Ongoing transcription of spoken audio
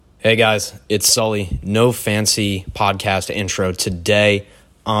Hey guys, it's Sully. No fancy podcast intro. Today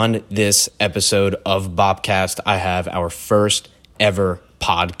on this episode of Bobcast, I have our first ever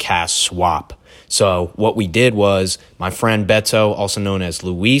podcast swap. So what we did was my friend Beto, also known as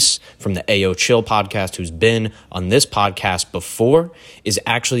Luis from the AO Chill podcast, who's been on this podcast before, is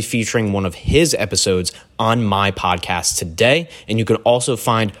actually featuring one of his episodes on my podcast today. And you can also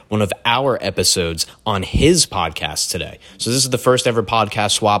find one of our episodes on his podcast today. So this is the first ever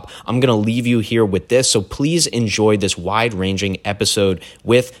podcast swap. I'm going to leave you here with this. So please enjoy this wide-ranging episode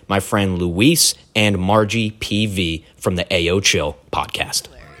with my friend Luis and Margie PV from the AO Chill podcast.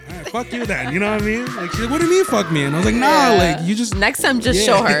 Right, fuck you then, you know what I mean? Like, she's like, what do you mean fuck me? And I was like, nah, like, you just... Next time, just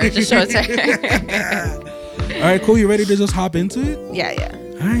show her. Just show it to her. All right, cool. You ready to just hop into it? Yeah.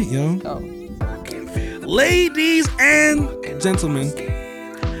 All right, yo. Go. Ladies and gentlemen,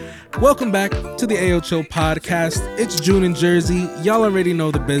 welcome back to the AO Chill podcast. It's June in Jersey. Y'all already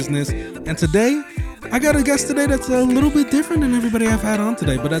know the business. And today, I got a guest today that's a little bit different than everybody I've had on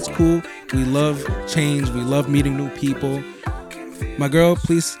today, but that's cool. We love change. We love meeting new people. My girl,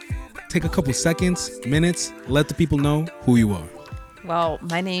 please take a couple seconds, minutes, let the people know who you are. Well,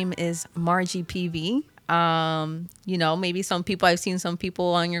 my name is Margie PV. Maybe I've seen some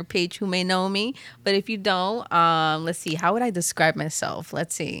people on your page who may know me, but if you don't, let's see, how would I describe myself?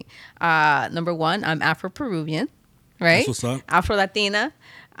 Let's see. Number one, I'm Afro-Peruvian, right? That's what's up. Afro-Latina.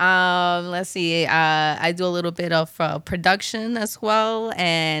 Let's see. I do a little bit of production as well,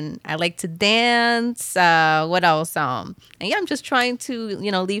 and I like to dance. What else? I'm just trying to,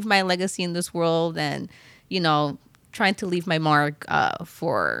 leave my legacy in this world, and trying to leave my mark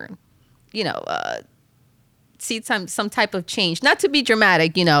for, see some type of change. Not to be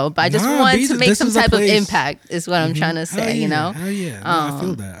dramatic, but I just want to make some type of impact. Is what I'm trying to say. Hell yeah.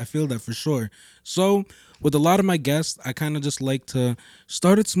 No, I feel that for sure. So, with a lot of my guests, I kind of just like to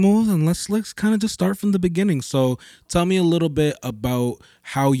start it smooth and let's kind of just start from the beginning. So tell me a little bit about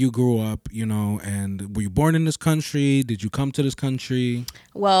how you grew up, and were you born in this country? Did you come to this country?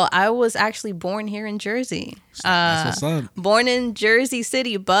 Well, I was actually born here in Jersey. That's what's up. Born in Jersey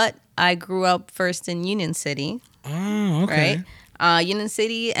City, but I grew up first in Union City. Oh, okay. Right? Union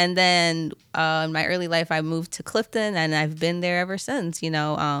City, and then in my early life, I moved to Clifton, and I've been there ever since.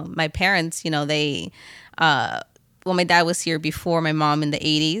 My parents, they... my dad was here before my mom in the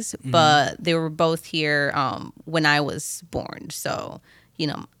 80s, but they were both here when I was born. So,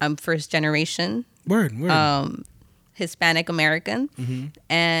 I'm first generation. Word. Hispanic American. Mm-hmm.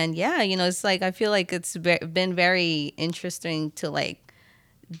 And yeah, it's like, I feel like it's been very interesting to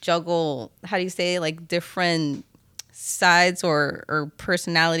juggle, how do you say, different sides or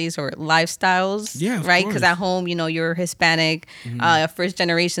personalities or lifestyles. Yeah, right? Because at home, you're Hispanic, first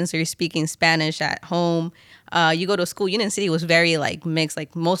generation, so you're speaking Spanish at home. You go to school. Union City was very mixed,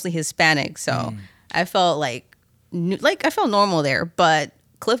 mostly Hispanic. So I felt I felt normal there. But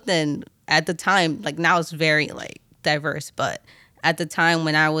Clifton at the time, now it's very diverse. But at the time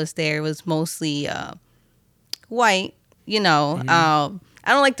when I was there, it was mostly white.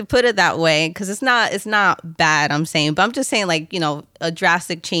 I don't like to put it that way because it's not bad, I'm saying, but I'm just saying a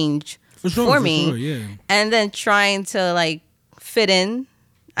drastic change for me. Sure, yeah. And then trying to fit in,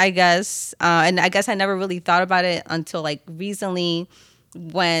 I guess. And I guess I never really thought about it until recently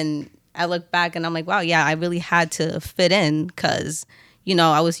when I look back and I'm like, wow, yeah, I really had to fit in because,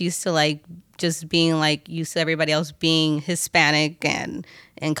 I was used to just being used to everybody else being Hispanic and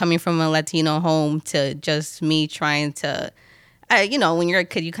coming from a Latino home to just me trying to, when you're a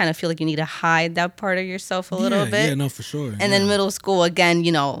kid, you kind of feel like you need to hide that part of yourself a little bit. Yeah, no, for sure. And then middle school, again,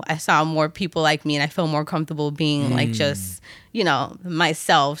 I saw more people like me and I felt more comfortable being just,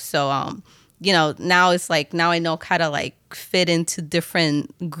 myself. So, now it's now I know how to fit into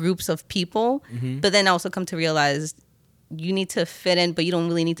different groups of people. But then I also come to realize you need to fit in, but you don't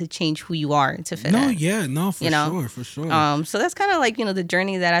really need to change who you are to fit in. For sure. So that's kind of the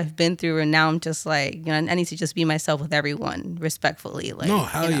journey that I've been through, and now I'm just I need to just be myself with everyone respectfully.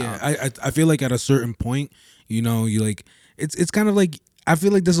 Yeah. I feel like at a certain point, you it's kind of I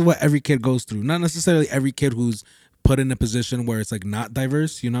feel like this is what every kid goes through. Not necessarily every kid who's put in a position where it's not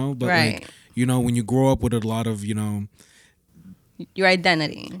diverse, but right. When you grow up with a lot of your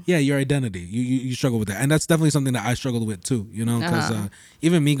identity. Yeah, your identity. You struggle with that. And that's definitely something that I struggled with too, because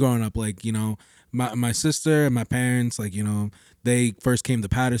even me growing up, my sister and my parents, they first came to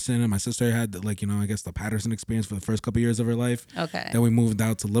Patterson, and my sister had I guess the Patterson experience for the first couple of years of her life. Okay. Then we moved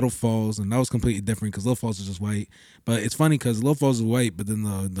out to Little Falls, and that was completely different because Little Falls is just white. But it's funny because Little Falls is white, but then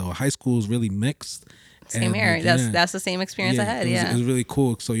the high school is really mixed. Same here. Like, That's the same experience I had. It was really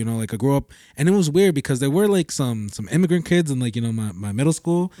cool. So, you know, like I grew up, and it was weird because there were like some immigrant kids in like, you know, my middle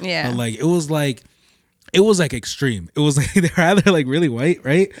school. Yeah. But like it was like extreme. It was like they were either like really white,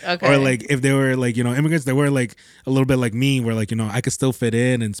 right? Okay. Or like if they were like, you know, immigrants, they were like a little bit like me, where like, you know, I could still fit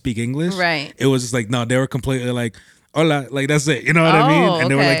in and speak English. Right. It was just like, no, they were completely like, hola, like that's it. You know what I mean?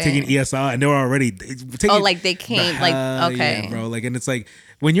 And they were like okay. taking ESL, and they were already taking. Oh, like they came, like, okay. Yeah, bro. Like, and it's like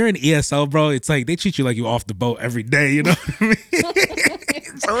when you're in ESL, bro, it's like they treat you like you off the boat every day. You know what I mean?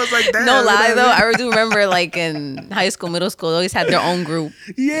 So it's like that. No lie though, I do remember like in high school, middle school, they always had their own group.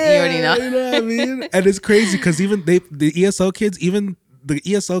 Yeah, you already know. You know what I mean? And it's crazy because even the ESL kids, even the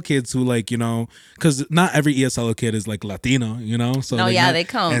ESL kids who like, you know, because not every ESL kid is like Latino, you know. So no, like, yeah, they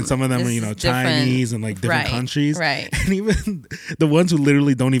come, and some of them this are, you know, different. Chinese and like different countries, right? And even the ones who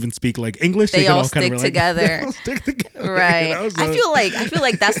literally don't even speak like English, they all kind stick of together, right? You know? So, I feel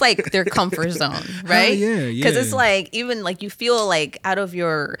like that's like their comfort zone, right? Yeah, Because it's like even like you feel like out of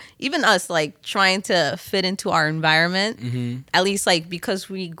your, even us like trying to fit into our environment. Mm-hmm. At least like because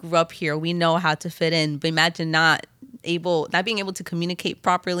we grew up here, we know how to fit in. But imagine not being able to communicate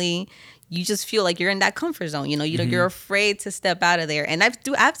properly. You just feel like you're in that comfort zone. You know, you're afraid to step out of there. And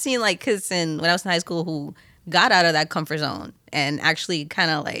I've seen like kids when I was in high school who got out of that comfort zone and actually kind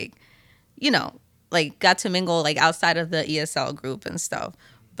of like, you know, like got to mingle like outside of the ESL group and stuff.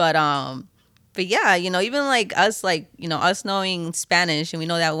 But yeah, you know, even like us knowing Spanish, and we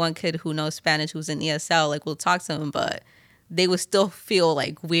know that one kid who knows Spanish who's in ESL, like we'll talk to him, but they would still feel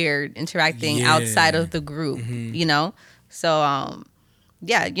like weird interacting outside of the group, you know? So,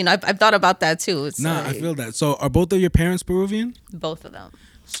 yeah, you know, I've thought about that too. It's like, I feel that. So are both of your parents Peruvian? Both of them.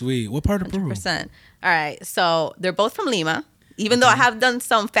 Sweet. What part of 100%. Peru? All right. So they're both from Lima. Even though I have done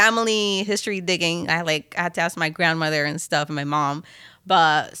some family history digging, I had to ask my grandmother and stuff and my mom.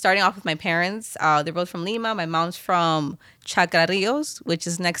 But starting off with my parents, they're both from Lima. My mom's from Chacrarios, which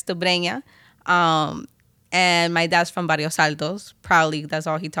is next to Breña. And my dad's from Barrios Altos. Proudly, that's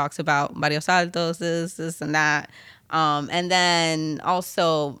all he talks about. Barrios Altos, this and that. And then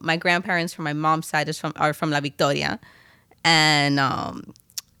also my grandparents from my mom's side are from La Victoria. And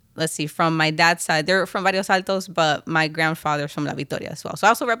let's see, from my dad's side, they're from Barrios Altos, but my grandfather's from La Victoria as well. So I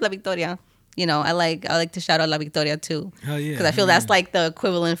also rep La Victoria. You know, I like to shout out La Victoria too. Hell yeah. Because I feel that's like the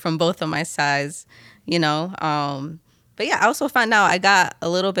equivalent from both of my sides, you know. But yeah, I also found out I got a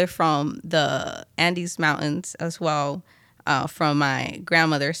little bit from the Andes Mountains as well, from my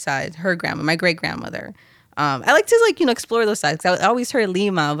grandmother's side, my great grandmother. I like to explore those sides. I always heard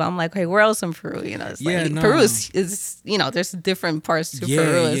Lima, but I'm like, hey, where else in Peru? You know, it's Peru is there's different parts to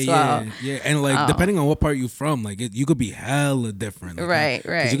Peru as well. Yeah, and like depending on what part you're from, like you could be hella different. Like, right.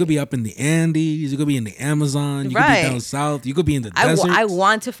 Because you could be up in the Andes, you could be in the Amazon, you could be down south, you could be in the desert. I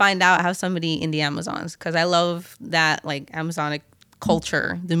want to find out how somebody in the Amazons, because I love that like Amazonic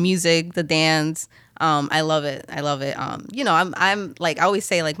culture, the music, the dance. I love it. You know, I'm like, I always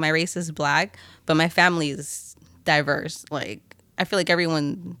say like my race is black, but my family is diverse. Like, I feel like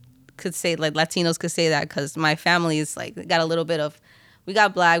everyone could say, like Latinos could say that, because my family is like, got a little bit of, we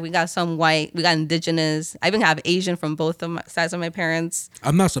got black, we got some white, we got indigenous. I even have Asian from both of sides of my parents.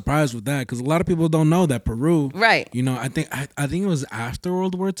 I'm not surprised with that, because a lot of people don't know that Peru, right? You know, I think it was after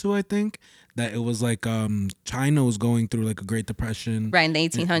World War II, I think, that it was like China was going through like a Great Depression, right, in the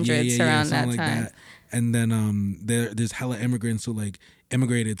 1800s, around that time. That. And then there's hella immigrants who like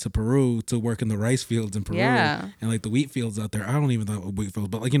immigrated to Peru to work in the rice fields in Peru, and like the wheat fields out there. I don't even know what wheat fields,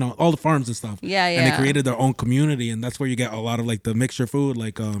 but like, you know, all the farms and stuff. Yeah. And they created their own community, and that's where you get a lot of like the mixture food,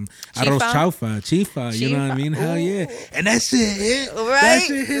 like arroz chifa. You know what I mean? Hell yeah! And that shit hit. Right. That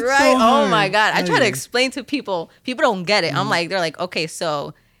shit hit right. So hard. Oh my god! I try to explain to people. People don't get it. I'm like, they're like, okay,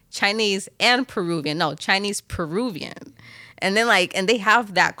 so Chinese and Peruvian. No, Chinese Peruvian, and then like, and they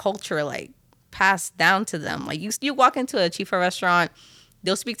have that culture like passed down to them. Like you walk into a chifa restaurant,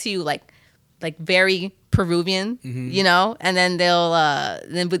 they'll speak to you like very Peruvian, you know, and then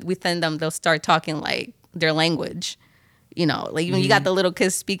within them they'll start talking like their language, you know, like when you got the little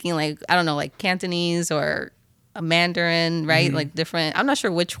kids speaking like, I don't know, like Cantonese or a Mandarin, right? Like different. I'm not sure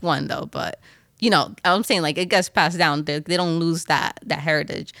which one though, but you know, I'm saying like it gets passed down. They don't lose that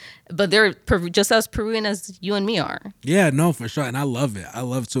heritage, but they're just as Peruvian as you and me are. Yeah, no, for sure, and I love it. I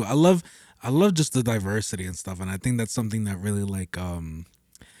love too. I love just the diversity and stuff, and I think that's something that really like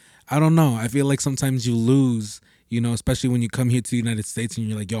I don't know. I feel like sometimes you lose, you know, especially when you come here to the United States and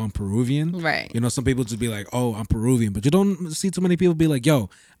you're like, yo, I'm Peruvian. Right. You know, some people just be like, oh, I'm Peruvian, but you don't see too many people be like, yo,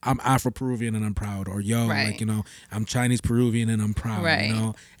 I'm Afro-Peruvian and I'm proud, or yo, like, you know, I'm Chinese-Peruvian and I'm proud, you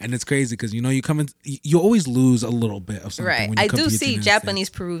know, and it's crazy because, you know, you always lose a little bit of something. Right. When you I come do to see the Japanese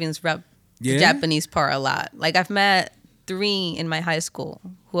Peruvians rep Yeah? the Japanese part a lot. Like I've met 3 in my high school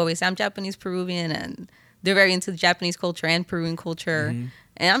who always say I'm Japanese Peruvian, and they're very into the Japanese culture and Peruvian culture.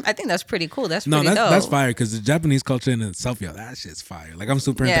 And I think that's pretty cool. That's pretty dope. That's fire because the Japanese culture in itself, yo, that shit's fire. Like I'm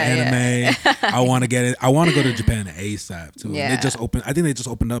super into Yeah, anime. yeah. I want to get it. I want to go to Japan ASAP too. Yeah. They just opened. I think they just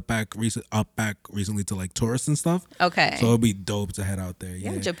opened up back recently to like tourists and stuff. Okay. So it'd be dope to head out there.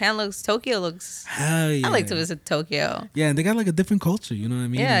 Yeah. Tokyo looks. Hell yeah. I like to visit Tokyo. Yeah, and they got like a different culture. You know what I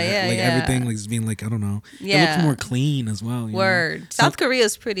mean? Yeah, like, yeah, like yeah. everything like just being like I don't know. It Yeah. looks more clean as well. You know? Word. South Korea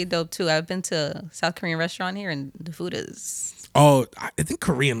is pretty dope too. I've been to a South Korean restaurant here, and the food is. Oh, I think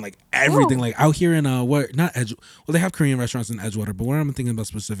Korean, like everything, Ooh. like out here in what not Edge. Well, they have Korean restaurants in Edgewater, but where I'm thinking about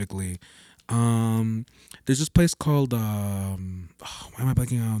specifically, there's this place called why am I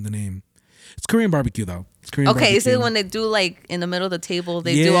blanking out on the name? It's Korean barbecue though. It's Korean. Okay, is barbecue. it when they do like in the middle of the table?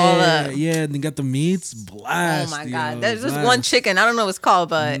 They do all the. Yeah, and they got the meats. Blast. Oh my yo, god! There's just blast. one chicken. I don't know what it's called,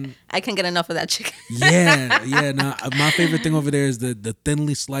 but I can't get enough of that chicken. Yeah. No, my favorite thing over there is the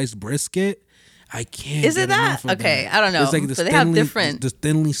thinly sliced brisket. I can't. Is it get that? enough of Okay, that. I don't know. It's like this But they have thinly- different- this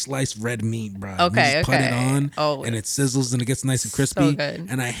thinly sliced red meat, bro. Okay, you just put it okay. on, Oh. and it sizzles and it gets nice and So crispy. good.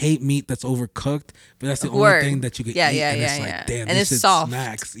 And I hate meat that's overcooked, but that's the only Word. thing that you can Yeah, eat. yeah, and it's yeah, like, yeah. damn, And this it's shit soft.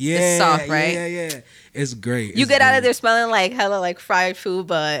 smacks. It's Yeah, soft, right? Yeah. It's great. You It's get out of great. there smelling like hella like fried food,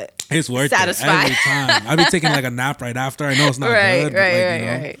 but It's worth satisfied. it every time. I be taking like a nap right after. I know it's not right, good, but right, like, right, you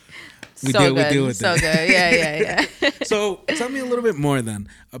know. right. We So deal good, with so it. good. Yeah. So tell me a little bit more then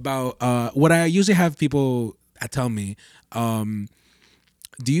about what I usually have people tell me. Would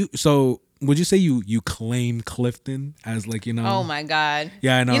you say you claim Clifton as like, you know? Oh my god.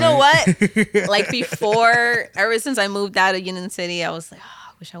 Yeah, I know. You know right? what? Like before, ever since I moved out of Union City, I was like, oh,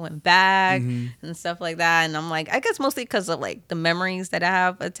 I wish I went back and stuff like that. And I'm like, I guess mostly because of like the memories that I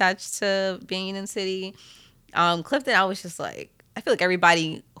have attached to being Union City. Clifton, I was just like, I feel like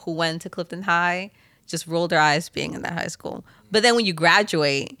everybody who went to Clifton High just rolled their eyes being in that high school. But then when you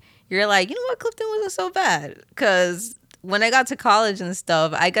graduate, you're like, you know what, Clifton wasn't so bad. Because when I got to college and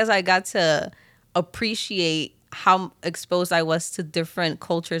stuff, I guess I got to appreciate how exposed I was to different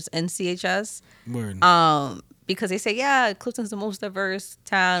cultures in CHS. Word. Because they say, yeah, Clifton's the most diverse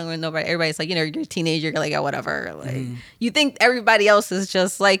town, where everybody's like, you're a teenager, you're like, yeah, whatever. Like, you think everybody else is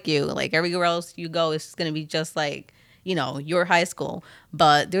just like you. Like, everywhere else you go is going to be just like, your high school.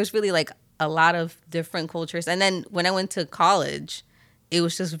 But there's really like a lot of different cultures. And then when I went to college, it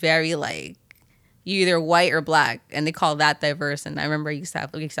was just very like, you're either white or black, and they call that diverse. And I remember we used to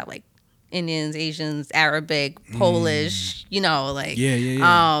have like Indians, Asians, Arabic, Polish, like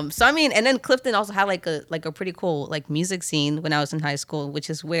Yeah. so I mean, and then Clifton also had like a pretty cool like music scene when I was in high school, which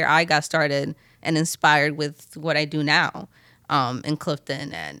is where I got started and inspired with what I do now in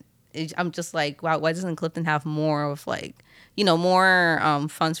Clifton. And I'm just like, wow, why doesn't Clifton have more of like, more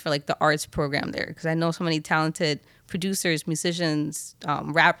funds for like the arts program there? Because I know so many talented producers, musicians,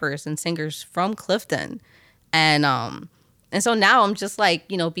 rappers, and singers from Clifton, and so now I'm just like,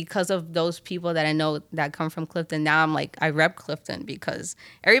 because of those people that I know that come from Clifton, now I'm like, I rep Clifton because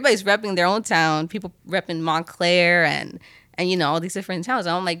everybody's repping their own town. People repping Montclair and all these different towns.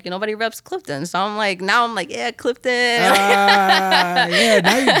 And I'm like, nobody reps Clifton. So I'm like, yeah, Clifton. Yeah,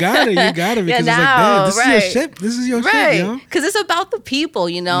 now you got it. You got it because now, it's like, damn, this is your ship. This is your ship, yo. Because it's about the people,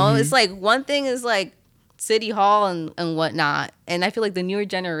 It's like one thing is like City Hall and whatnot. And I feel like the newer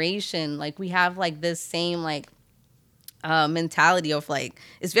generation, like we have like this same like mentality of like,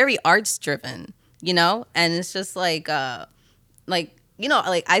 it's very arts driven, and it's just like I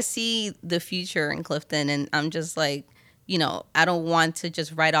see the future in Clifton, and I'm just like, I don't want to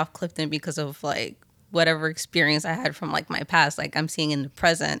just write off Clifton because of like whatever experience I had from like my past. Like I'm seeing in the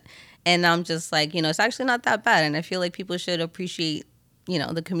present, and I'm just like, it's actually not that bad, and I feel like people should appreciate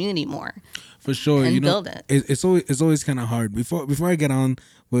the community more. For sure, and build it. It's always kind of hard. Before I get on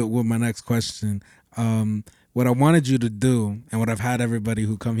with my next question, what I wanted you to do, and what I've had everybody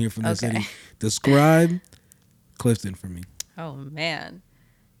who come here from the city describe Clifton for me. Oh man,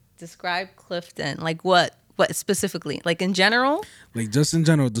 describe Clifton. Like what? What specifically? Like in general? Like just in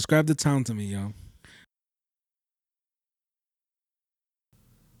general, describe the town to me, yo.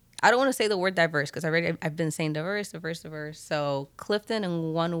 I don't want to say the word diverse because I've been saying diverse. So Clifton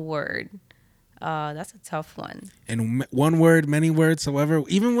in one word. That's a tough one. And one word, many words, however,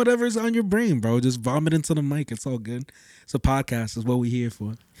 even whatever's on your brain, bro. Just vomit into the mic. It's all good. It's a podcast. It's what we're here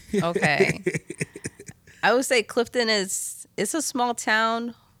for. Okay. I would say Clifton it's a small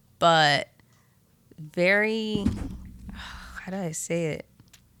town, but very, how do I say it?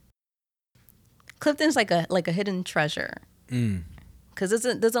 Clifton's like a hidden treasure. Because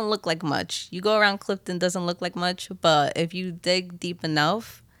it doesn't look like much. You go around Clifton, doesn't look like much, but if you dig deep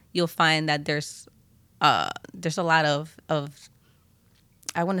enough, you'll find that there's a lot of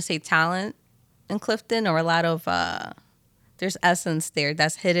I want to say talent in Clifton, or a lot of there's essence there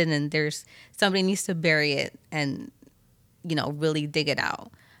that's hidden, and there's somebody needs to bury it and really dig it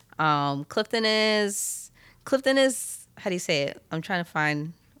out. Clifton is how do you say it? I'm trying to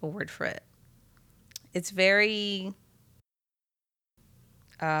find a word for it. It's very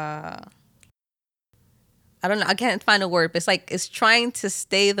I don't know. I can't find a word, but it's like it's trying to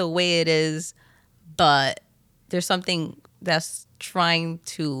stay the way it is, but there's something that's trying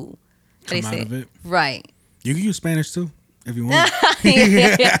to come out of it. Right. You can use Spanish too if you want.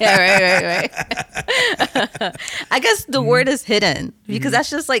 right. I guess the word is hidden, because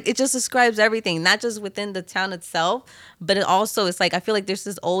that's just like, it just describes everything, not just within the town itself, but it also, it's like, I feel like there's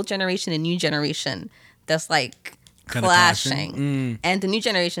this old generation and new generation that's like Kinda clashing. And the new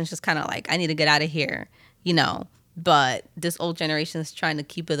generation is just kind of like, I need to get out of here, but this old generation is trying to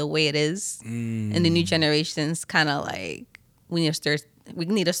keep it the way it is. And the new generation's kind of like, we need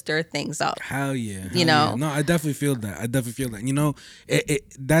to stir things up. Hell yeah. Yeah. No, I definitely feel that.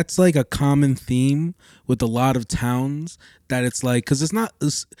 That's like a common theme with a lot of towns, that it's like, because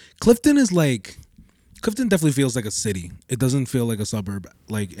Clifton definitely feels like a city. It doesn't feel like a suburb.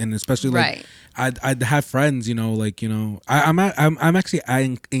 Like, and especially like, right. I'd have friends, I'm actually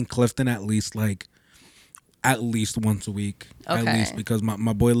in Clifton at least once a week. Okay. At least, because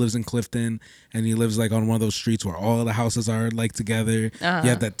my boy lives in Clifton, and he lives like on one of those streets where all the houses are like together. You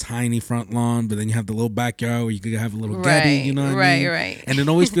have that tiny front lawn, but then you have the little backyard where you could have a little getty, you know what I mean? Right. And it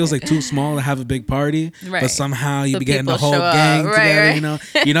always feels like too small to have a big party. Right. But somehow you So be getting the people whole show gang up. together,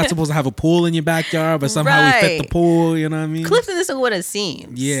 Right. You're not supposed to have a pool in your backyard, but somehow we fit the pool, you know what I mean? Clifton isn't what it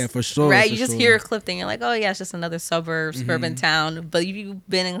seems. Yeah, for sure. Right? for You just sure. hear Clifton, you're like, oh yeah, it's just another suburban town. But if you've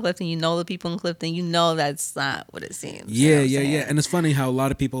been in Clifton, you know the people in Clifton, you know that's not what it seems. Yeah. And it's funny how a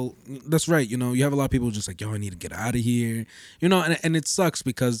lot of people, that's right, you have a lot of people just like, yo, I need to get out of here. And it sucks,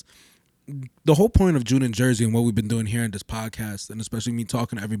 because the whole point of June in Jersey and what we've been doing here in this podcast, and especially me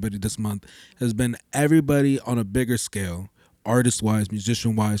talking to everybody this month, has been everybody on a bigger scale, artist-wise,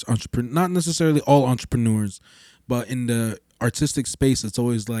 musician-wise, not necessarily all entrepreneurs, but in the artistic space, it's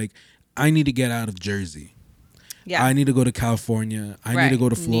always like, I need to get out of Jersey. Yeah. I need to go to California. I need to go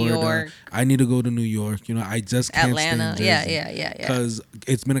to Florida. New York. I need to go to New York. I just can't Atlanta. stay in Jersey. Yeah. Because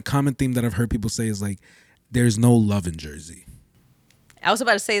it's been a common theme that I've heard people say is like, there's no love in Jersey. I was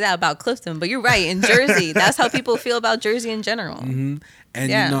about to say that about Clifton, but you're right. In Jersey, that's how people feel about Jersey in general. Mm-hmm.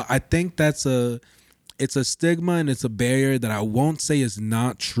 And I think it's a stigma and it's a barrier that I won't say is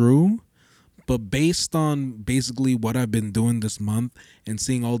not true, but based on basically what I've been doing this month and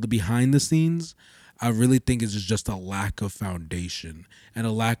seeing all the behind the scenes, I really think it's just a lack of foundation and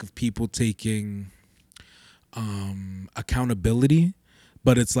a lack of people taking accountability.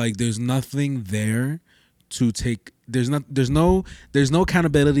 But it's like there's nothing there to take. There's no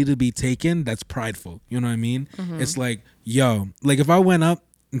accountability to be taken that's prideful. You know what I mean? Mm-hmm. It's like, yo, like if I went up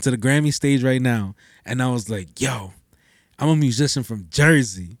into the Grammy stage right now and I was like, yo, I'm a musician from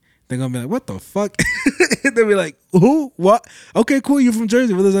Jersey, they're gonna be like, what the fuck? They'll be like, who? What? Okay, cool. You're from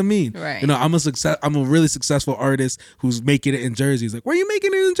Jersey. What does that mean? Right. I'm a really successful artist who's making it in Jersey. He's like, where are you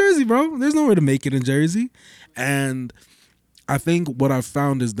making it in Jersey, bro? There's nowhere to make it in Jersey. And I think what I've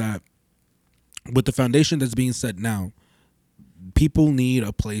found is that with the foundation that's being set now, people need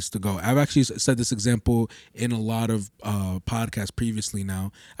a place to go. I've actually said this example in a lot of podcasts previously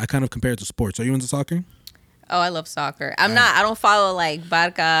now. I kind of compare it to sports. Are you into soccer? Oh, I love soccer. I don't follow like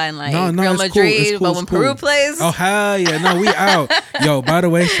Barca and like Real Madrid, cool. It's cool. but when Peru plays. Oh, hell yeah. No, we out. Yo, by the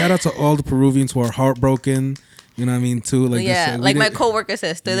way, shout out to all the Peruvians who are heartbroken. You know what I mean, too? Like, yeah, like my coworker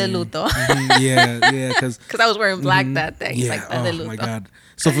says, estoy de luto. Mm-hmm. Yeah, because I was wearing black that day. Yeah, like, de luto. My God.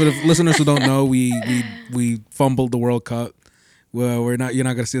 So for the listeners who don't know, we fumbled the World Cup. Well, you're not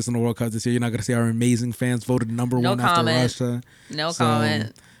gonna see us in the World Cup this year. You're not gonna see our amazing fans voted number one after Russia. No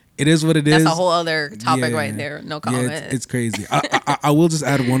comment. It is what it is. That's a whole other topic right there. No comment. Yeah, it's crazy. I will just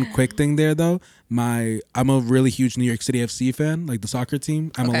add one quick thing there though. I'm a really huge New York City FC fan, like the soccer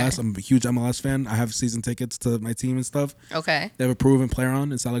team, MLS. Okay. I'm a huge MLS fan. I have season tickets to my team and stuff. Okay. They have a proven player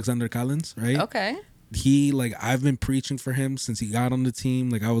on. It's Alexander Callens, right? Okay. I've been preaching for him since he got on the team.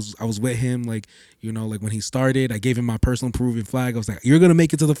 Like I was with him, like when he started, I gave him my personal proven flag. I was like, you're gonna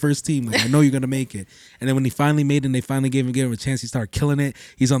make it to the first team. Like I know you're gonna make it. And then when he finally made it and they finally gave him a chance, he started killing it.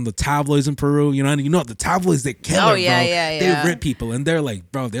 He's on the tabloids in Peru. The tabloids, they kill bro. Yeah. They rip people and they're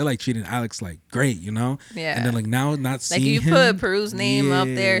like, bro, they're like treating Alex like great, Yeah. And then like now not seeing him. Like you put Peru's name up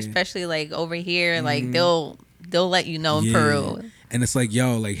there, especially like over here, like they'll let you know in Peru. And it's like,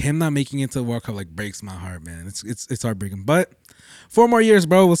 yo, like him not making it to the World Cup like breaks my heart, man. It's heartbreaking. But 4 more years,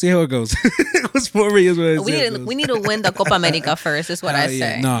 bro. We'll see how it goes. It was 4 more years. We need to win the Copa America first. Is what I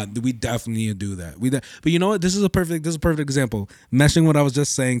say. No, we definitely need to do that. But you know what? This is a perfect example. Meshing what I was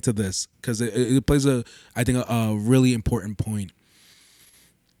just saying to this, because it plays I think a really important point.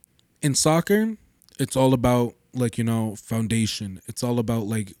 In soccer, it's all about like, you know, foundation. It's all about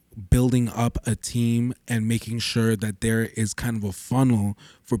like building up a team and making sure that there is kind of a funnel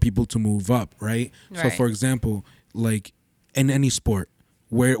for people to move up, right? So for example, like in any sport,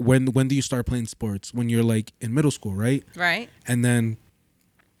 when do you start playing sports? When you're like in middle school, right? Right. And then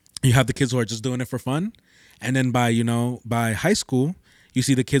you have the kids who are just doing it for fun, and then by high school, you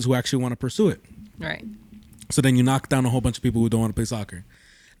see the kids who actually want to pursue it. Right. So then you knock down a whole bunch of people who don't want to play soccer.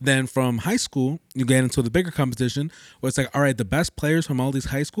 Then from high school, you get into the bigger competition where it's like, all right, the best players from all these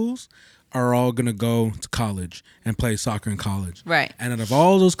high schools are all going to go to college and play soccer in college. Right. And out of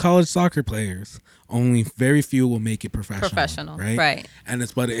all those college soccer players, only very few will make it professional. Right. And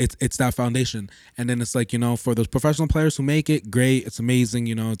it's that foundation. And then it's like, you know, for those professional players who make it, great. It's amazing.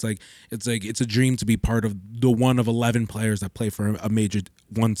 You know, it's a dream to be part of the one of 11 players that play for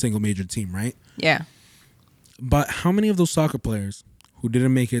one single major team, right? Yeah. But how many of those soccer players who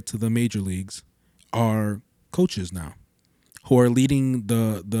didn't make it to the major leagues are coaches now, who are leading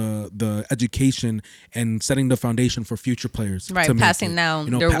the education and setting the foundation for future players? Right, to passing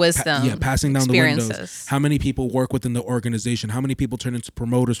down their wisdom, passing down the experiences. windows. How many people work within the organization? How many people turn into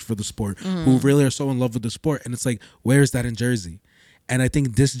promoters for the sport who really are so in love with the sport? And it's like, where is that in Jersey? And I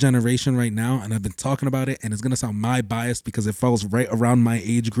think this generation right now, and I've been talking about it, and it's going to sound my bias because it falls right around my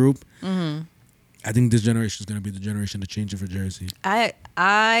age group. I think this generation is going to be the generation to change it for Jersey.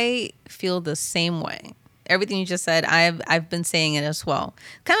 I feel the same way. Everything you just said, I've been saying it as well.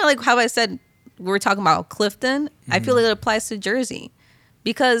 Kind of like how I said we were talking about Clifton. I feel like it applies to Jersey,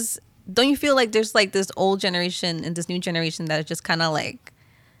 because don't you feel like there's like this old generation and this new generation that is just kind of like,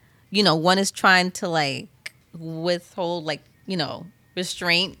 you know, one is trying to like withhold like, you know,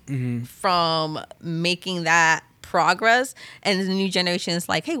 restraint from making that progress, and the new generation is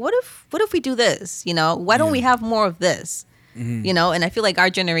like, hey, what if we do this? You know, why don't we have more of this? You know, and I feel like our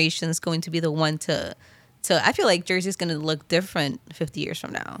generation is going to be the one to I feel like Jersey's going to look different 50 years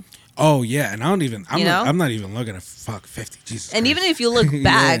from now. Oh yeah, and I'm not even looking at 50. Jesus. And Christ. even if you look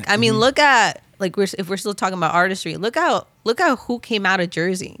back, I mean, look at like if we're still talking about artistry, look out who came out of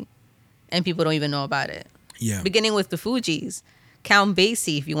Jersey, and people don't even know about it. Yeah. Beginning with the Fugees. Count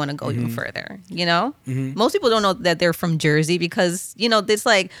Basie, if you want to go even further, you know? Most people don't know that they're from Jersey because, you know, it's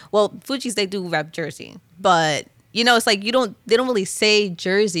like, well, Fugees, they do rap Jersey. But, you know, it's like they don't really say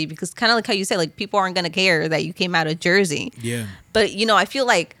Jersey because kind of like how you say, like, people aren't going to care that you came out of Jersey. Yeah. But, you know, I feel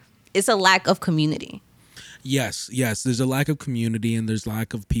like it's a lack of community. Yes. There's a lack of community, and there's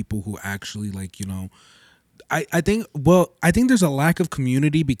lack of people who actually, like, you know, I think there's a lack of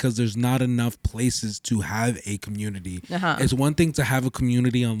community because there's not enough places to have a community. It's one thing to have a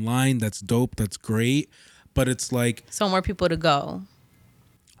community online that's dope, that's great, but it's like somewhere people to go.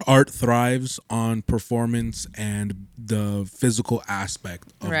 Art thrives on performance and the physical aspect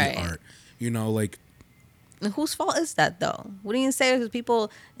of the art. You know, like, and whose fault is that though? What do you say? Because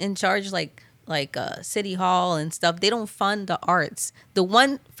people in charge, like City Hall and stuff, they don't fund the arts. The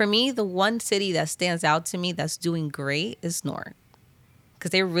one city that stands out to me that's doing great is Newark,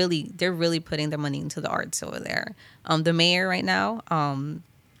 because they're really putting their money into the arts over there. The mayor right now,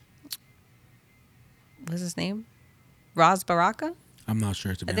 what's his name? Ras Baraka? I'm not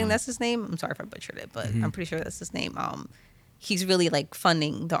sure. I think that's his name. I'm sorry if I butchered it, but I'm pretty sure that's his name. He's really like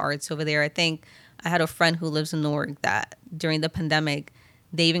funding the arts over there. I think I had a friend who lives in Newark that during the pandemic,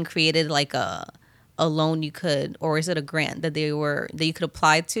 they even created like a loan you could, or is it a grant that you could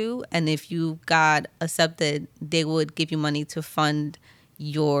apply to, and if you got accepted, they would give you money to fund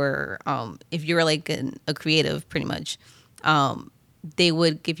your if you're like a creative, pretty much, they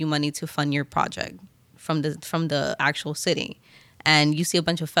would give you money to fund your project from the actual city. And you see a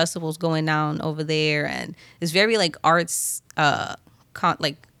bunch of festivals going down over there, and it's very like arts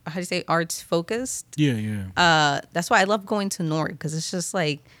like, how do you say, arts focused? Yeah. That's why I love going to Newark, because it's just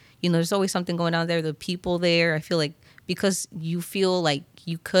like, you know, there's always something going on there. The people there, I feel like, because you feel like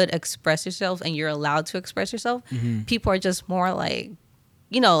you could express yourself and you're allowed to express yourself, people are just more like,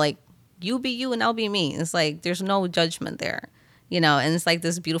 you know, like, you be you and I'll be me. It's like there's no judgment there, you know, and it's like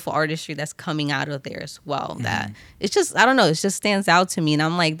this beautiful artistry that's coming out of there as well. That it's just, I don't know, it just stands out to me. And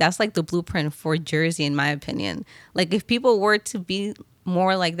I'm like, that's like the blueprint for Jersey, in my opinion. Like, if people were to be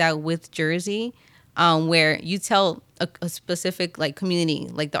more like that with Jersey, where you tell a specific like community,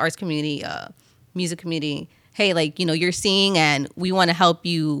 like the arts community, music community, hey, like, you know, you're seeing and we want to help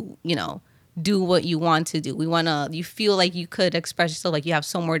you, you know, do what you want to do. You feel like you could express yourself, like you have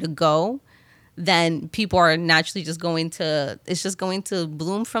somewhere to go, then people are naturally just going to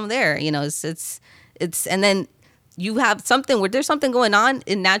bloom from there. You know, it's and then you have something where there's something going on,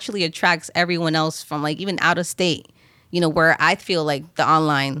 it naturally attracts everyone else from like even out of state, you know, where I feel like the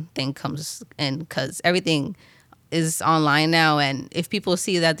online thing comes in because everything is online now. And if people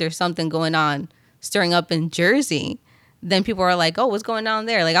see that there's something going on stirring up in Jersey, then people are like, oh, what's going on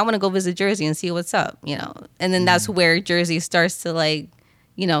there? Like, I want to go visit Jersey and see what's up, you know? And then that's where Jersey starts to like,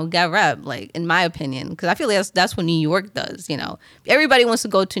 you know, get rep, like, in my opinion. Because I feel like that's what New York does, you know? Everybody wants to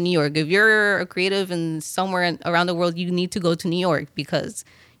go to New York. If you're a creative and somewhere around the world, you need to go to New York because,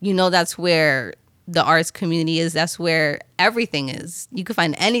 you know, that's where the arts community is. That's where everything is. You can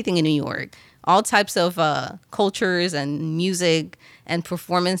find anything in New York. All types of cultures and music and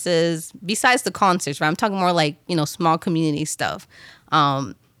performances, besides the concerts, right? I'm talking more like, you know, small community stuff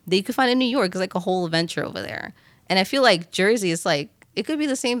that you could find in New York. It's like a whole adventure over there. And I feel like Jersey is like, it could be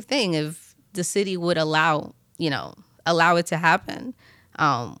the same thing if the city would allow it to happen.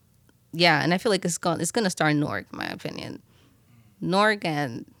 Yeah, and I feel like it's going to start in Newark, in my opinion. Newark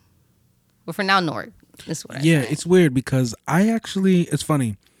for now, Newark is what I think. It's weird because it's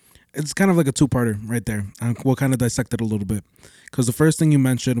funny. It's kind of like a two-parter right there. We'll kind of dissect it a little bit. Because the first thing you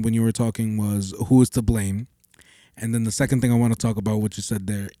mentioned when you were talking was who is to blame. And then the second thing I want to talk about, what you said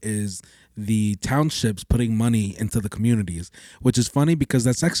there, is the townships putting money into the communities, which is funny because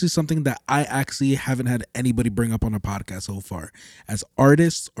that's actually something that I actually haven't had anybody bring up on a podcast so far as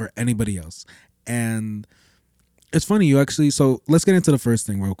artists or anybody else. And it's funny, so let's get into the first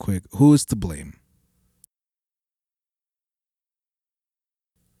thing real quick. Who is to blame?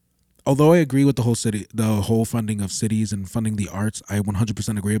 Although I agree with the whole funding of cities and funding the arts, I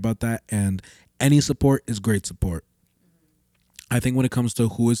 100% agree about that. And any support is great support. I think when it comes to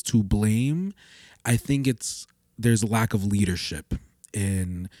who is to blame, I think there's a lack of leadership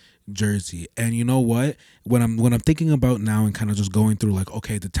in Jersey. And you know what? When I'm thinking about now and kind of just going through like,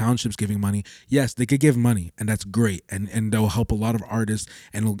 okay, the township's giving money. Yes, they could give money and that's great. And they'll help a lot of artists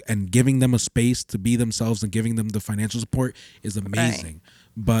and giving them a space to be themselves and giving them the financial support is amazing. Right.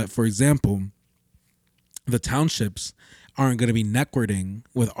 But for example, the townships aren't going to be networking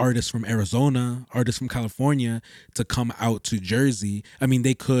with artists from Arizona, artists from California to come out to Jersey. I mean,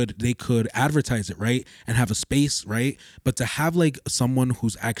 they could advertise it, right? And have a space, right? But to have like someone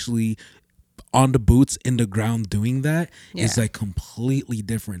who's actually on the boots in the ground doing that is like completely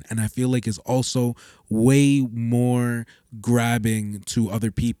different. And I feel like it's also way more grabbing to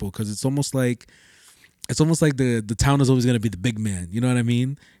other people because it's almost like the town is always going to be the big man. You know what I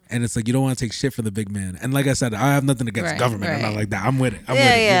mean? And it's like, you don't want to take shit for the big man. And like I said, I have nothing against government. Right. I'm not like that. I'm with it.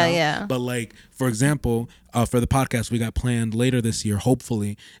 Yeah. But like, for example, for the podcast we got planned later this year,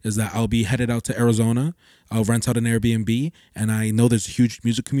 hopefully, is that I'll be headed out to Arizona. I'll rent out an Airbnb. And I know there's a huge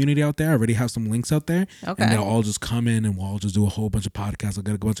music community out there. I already have some links out there. Okay. And they'll all just come in and we'll all just do a whole bunch of podcasts. I'll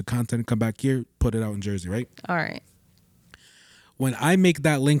get a bunch of content, come back here, put it out in Jersey, right? All right. When I make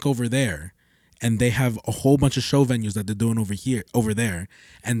that link over there, and they have a whole bunch of show venues that they're doing over there.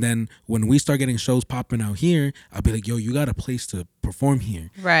 And then when we start getting shows popping out here, I'll be like, yo, you got a place to perform here.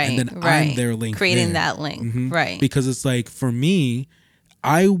 Right. And then I'm their link. Creating that link. Mm-hmm. Right. Because it's like, for me,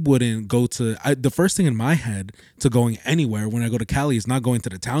 I wouldn't go to, the first thing in my head to going anywhere when I go to Cali is not going to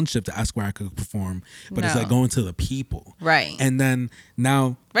the township to ask where I could perform, but it's like going to the people. Right. And then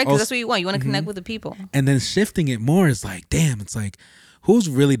now. Right, because that's what you want. You want to connect with the people. And then shifting it more is like, damn, it's like, who's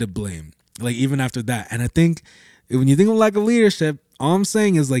really to blame? Like, even after that. And I think when you think of lack of leadership, all I'm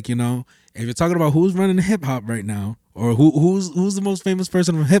saying is like, you know, if you're talking about who's running hip hop right now, or who's the most famous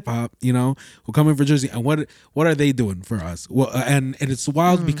person from hip hop, you know, who come in for Jersey, and what are they doing for us? Well, and it's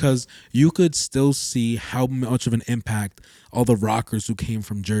wild because you could still see how much of an impact all the rockers who came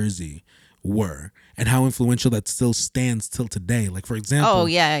from Jersey were, and how influential that still stands till today. Like, for example,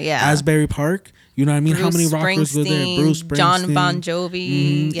 Asbury Park, you know what I mean? Bruce how many rockers were there? Bruce Springsteen, John Bon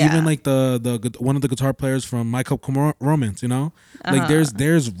Jovi, even like the one of the guitar players from My Chemical Romance, you know, like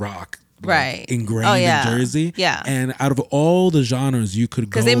there's rock. Like, ingrained in Jersey. Yeah. And out of all the genres you could go,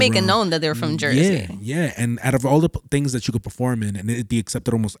 because they make it known that they're from Jersey. Yeah. And out of all the things that you could perform in and it'd be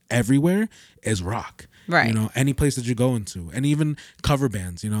accepted almost everywhere is rock. Right. You know, any place that you go into. And even cover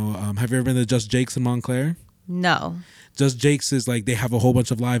bands, you know. Have you ever been to Just Jake's in Montclair? No. Just Jake's is like, they have a whole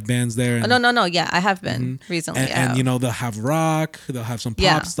bunch of live bands there. And, no. Yeah, I have been recently. And you know, they'll have rock, they'll have some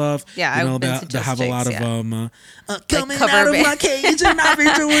pop stuff. Yeah, you know, I've been to they'll have Just a lot Jake's, of coming out of my cage and I've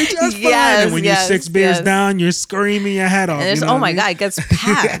been doing just fine. And when you're 6 beers down, you're screaming your head off. And you know oh my God, it gets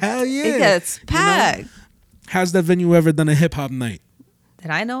packed. Hell yeah. It gets packed. You know? Has that venue ever done a hip hop night?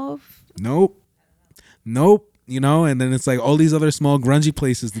 That I know of. Nope. You know, and then it's like all these other small grungy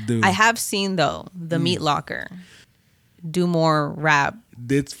places to do. I have seen though the Meat Locker do more rap.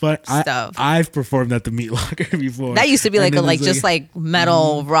 It's fun stuff. I've performed at the Meat Locker before. That used to be like a just like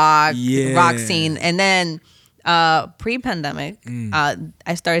metal rock scene, and then pre-pandemic,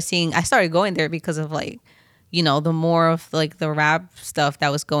 I started going there because of like, you know, the more of like the rap stuff that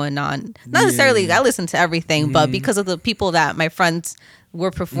was going on. Not necessarily I listened to everything, but because of the people that my friends were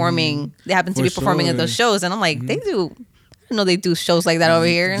performing, they happened to be performing at those shows, and I'm like, they do. I know they do shows like that over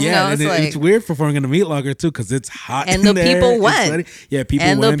here. Yeah, you know, and it's weird performing in the Meat Locker too because it's hot. And the people went. Yeah, people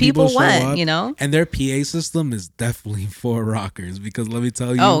and went. The people show went. Up, you know, and their PA system is definitely for rockers because let me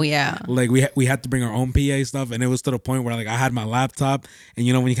tell you. Oh yeah. Like we had to bring our own PA stuff, and it was to the point where like I had my laptop, and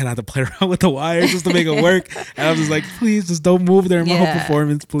you know when you kind of have to play around with the wires just to make it work, and I was just like, please just don't move during my whole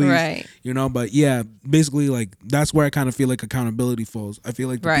performance, please. Right. You know, but yeah, basically like that's where I kind of feel like accountability falls. I feel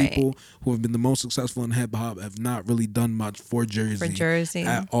like the people who have been the most successful in hip hop have not really done much for Jersey.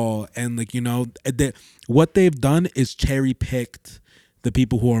 At all, and like you know, what they've done is cherry picked the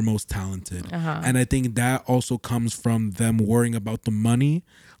people who are most talented, and I think that also comes from them worrying about the money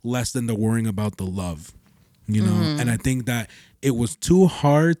less than the worrying about the love, you know. And I think that it was too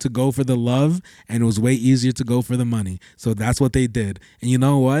hard to go for the love, and it was way easier to go for the money. So that's what they did, and you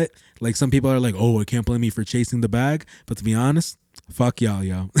know what? Like some people are like, "Oh, I can't blame me for chasing the bag," but to be honest. Fuck y'all,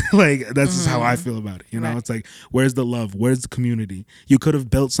 yo. Like, that's just how I feel about it. You know, It's like, where's the love? Where's the community? You could have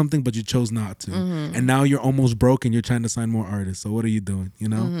built something, but you chose not to. And now you're almost broke and you're trying to sign more artists. So what are you doing? You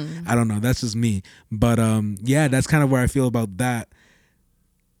know? I don't know. That's just me. But yeah, that's kind of where I feel about that.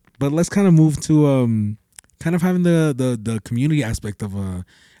 But let's kind of move to kind of having the community aspect of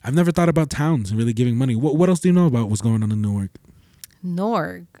I've never thought about towns really giving money. What else do you know about what's going on in Newark?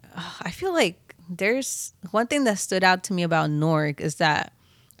 Newark. I feel like there's one thing that stood out to me about Newark is that,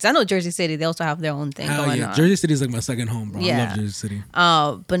 because I know Jersey City, they also have their own thing going on. Jersey City is like my second home, bro. I love Jersey City.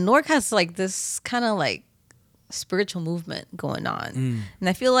 But Newark has like this kind of like spiritual movement going on. And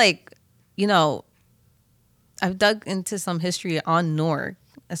I feel like, you know, I've dug into some history on Newark,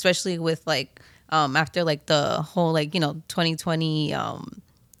 especially with like, after like the whole like, you know, 2020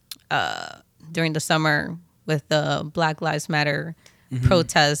 during the summer with the Black Lives Matter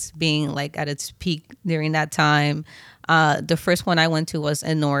protests being like at its peak during that time. The first one I went to was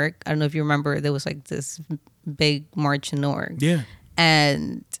in Newark. I don't know if you remember, there was like this big march in Newark. Yeah.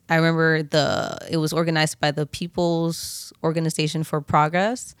 And I remember it was organized by the People's Organization for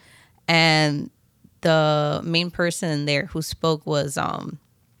Progress. And the main person there who spoke was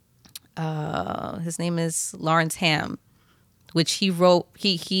his name is Lawrence Ham, which he ran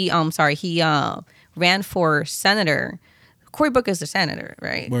for senator. Cory Booker is the senator,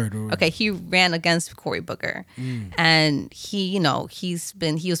 right? Word. Okay, he ran against Cory Booker, and he, you know, he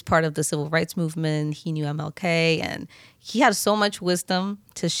was part of the civil rights movement. He knew MLK, and he had so much wisdom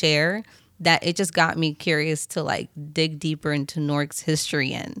to share that it just got me curious to like dig deeper into Newark's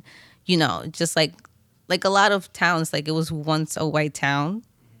history, and you know, just like a lot of towns, like it was once a white town,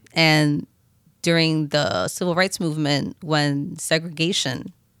 and during the civil rights movement, when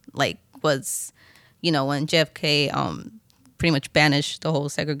segregation, like was, you know, when JFK pretty much banished the whole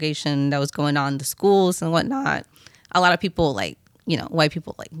segregation that was going on in the schools and whatnot, a lot of people, like, you know, white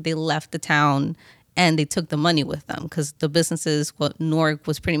people, like they left the town and they took the money with them because the businesses, what Newark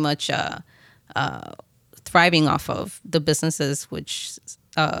was pretty much thriving off of, the businesses which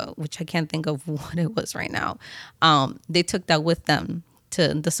I can't think of what it was right now. They took that with them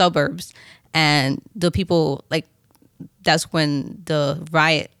to the suburbs, and the people, like, that's when the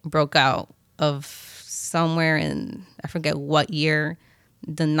riot broke out of somewhere in, I forget what year,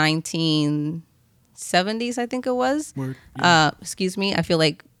 the 1970s, I think it was. Word. Yeah. Excuse me. I feel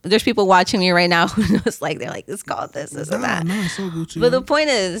like there's people watching me right now who knows, like, they're like, it's called this and that. No, it's so good. But the point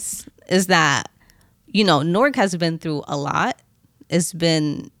is that, you know, Newark has been through a lot. It's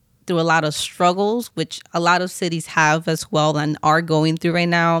been through a lot of struggles, which a lot of cities have as well and are going through right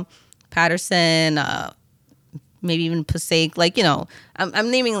now. Patterson, maybe even Passaic, like, you know, I'm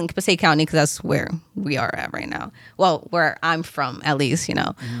naming like Passaic County because that's where we are at right now. Well, where I'm from, at least, you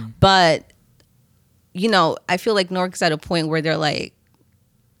know. But, you know, I feel like Newark's at a point where they're like,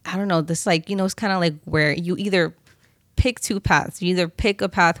 I don't know, this, like, you know, it's kind of like where you either pick two paths. You either pick a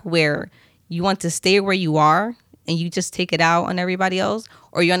path where you want to stay where you are and you just take it out on everybody else,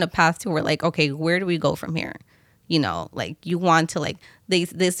 or you're on a path to where, like, okay, where do we go from here? You know, like, you want to, like,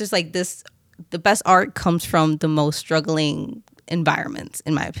 this just like this, the best art comes from the most struggling environments,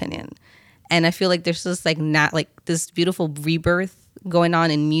 in my opinion. And I feel like there's just like not like this beautiful rebirth going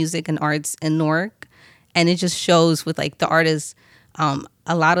on in music and arts in Newark. and it just shows with like the artists.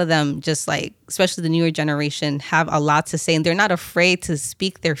 A lot of them just like, especially the newer generation, have a lot to say, and they're not afraid to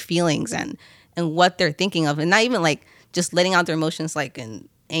speak their feelings and what they're thinking of, and not even like just letting out their emotions like in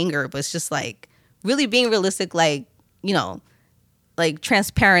anger, but it's just like really being realistic, like, you know, like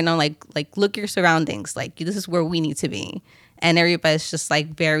transparent on like look your surroundings, like this is where we need to be, and everybody's just like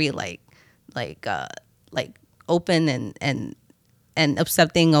very like open and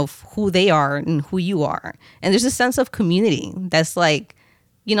accepting of who they are and who you are. And there's a sense of community that's like,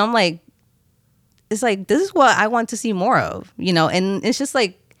 you know, I'm like, it's like, this is what I want to see more of, you know. And it's just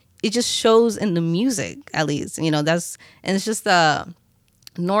like, it just shows in the music, at least, you know. And it's just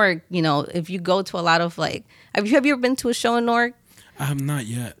Newark, you know, if you go to a lot of like, have you ever been to a show in Newark? I have not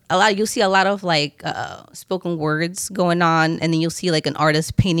yet. You'll see a lot of like spoken words going on, and then you'll see like an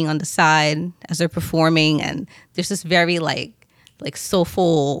artist painting on the side as they're performing, and there's this very like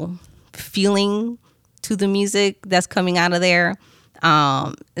soulful feeling to the music that's coming out of there.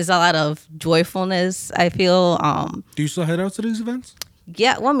 There's a lot of joyfulness, I feel. Do you still head out to these events?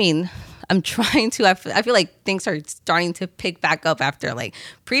 Yeah, well, I mean, I'm trying to. I feel like things are starting to pick back up after like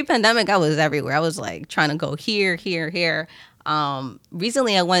pre-pandemic. I was everywhere. I was like trying to go here.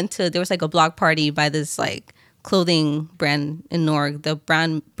 Recently, I went to, there was like a block party by this like clothing brand in Newark, the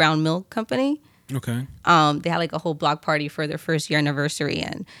Brown Milk Company. Okay. They had like a whole block party for their first year anniversary,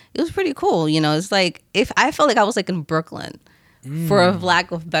 and it was pretty cool. You know, it's like, if I felt like I was like in Brooklyn, for a lack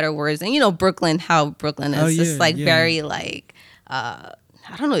of better words, and you know how Brooklyn is. It's like very like I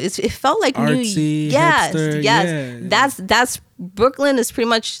don't know. It felt like artsy, hipster, yes. That's Brooklyn is pretty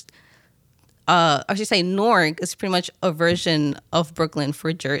much. I should say Newark is pretty much a version of Brooklyn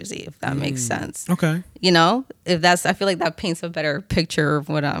for Jersey, if that makes sense. Okay. You know, I feel like that paints a better picture of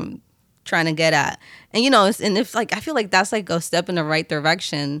what I'm trying to get at. And you know, if like, I feel like that's like a step in the right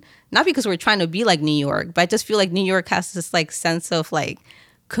direction, not because we're trying to be like New York, but I just feel like New York has this like sense of like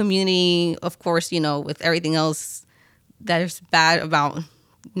community, of course, you know, with everything else that's bad about, you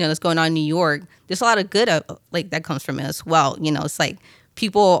know, that's going on in New York. There's a lot of good like that comes from it as well. You know, it's like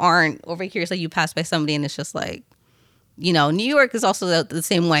people aren't over here. It's like you pass by somebody and it's just like, you know, New York is also the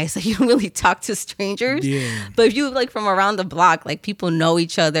same way. So you don't really talk to strangers. Yeah. But if you like from around the block, like people know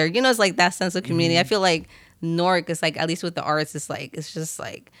each other. You know, it's like that sense of community. I feel like Newark is like, at least with the arts, it's like, it's just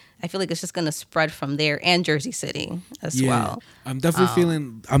like, I feel like it's just gonna spread from there, and Jersey City as well. I'm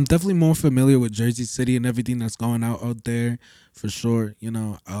definitely more familiar with Jersey City and everything that's going out there for sure. You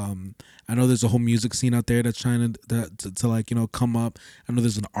know, I know there's a whole music scene out there that's trying to like, you know, come up. I know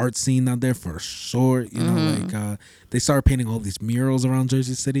there's an art scene out there for sure. You know, like they started painting all these murals around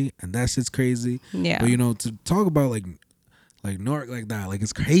Jersey City, and that shit's crazy. Yeah. But you know, to talk about like Newark like that, like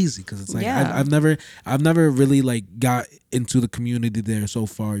it's crazy because it's like I've never really like got into the community there so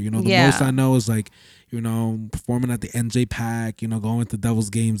far. You know, the most I know is like, you know, performing at the NJ Pack, you know, going to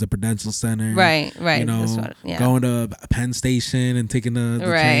Devils games at Prudential Center, right, you know, going to Penn Station and taking the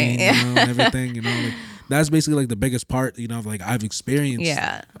train, you know, and everything, you know, like that's basically like the biggest part, you know, of like I've experienced.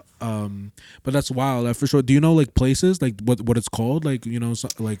 Yeah. But that's wild, for sure. Do you know like places like what it's called, like, you know, so,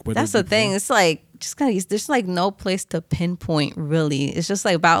 like what that's the thing. It's like just kind of, there's like no place to pinpoint really. It's just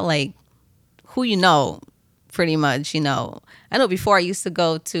like about like who you know, pretty much. You know, I know before I used to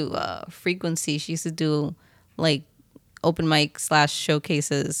go to Frequency. She used to do like open mic /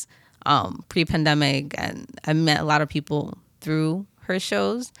 showcases pre-pandemic, and I met a lot of people through her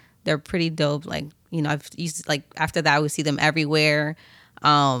shows. They're pretty dope. Like, you know, I've used to, like after that I would see them everywhere.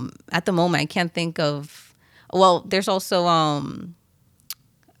 At the moment I can't think of, well, there's also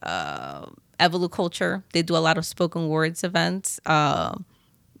Evolu Culture. They do a lot of spoken words events. Who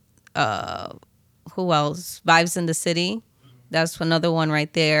else? Vibes in the City. That's another one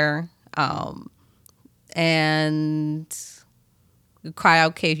right there. And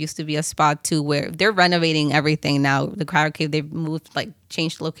Cryout Cave used to be a spot too, where they're renovating everything now. The Cryout Cave, they've moved, like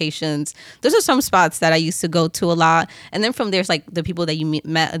changed locations. Those are some spots that I used to go to a lot. And then from there's like the people that you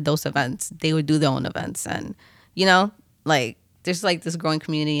met at those events, they would do their own events. And, you know, like there's like this growing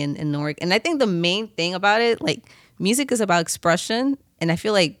community in Newark. And I think the main thing about it, like music is about expression. And I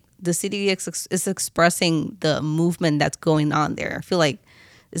feel like the city is expressing the movement that's going on there. I feel like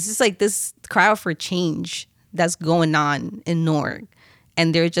it's just like this cry out for change that's going on in Newark.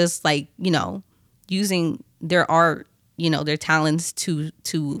 And they're just like, you know, using their art, you know, their talents to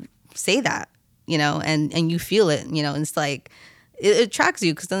say that, you know, and you feel it, you know, and it's like, it attracts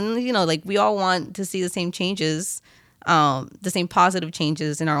you because then, you know, like we all want to see the same changes, the same positive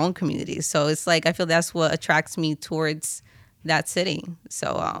changes in our own communities. So it's like, I feel that's what attracts me towards that city.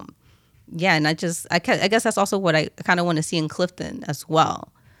 So, yeah, and I guess that's also what I kind of want to see in Clifton as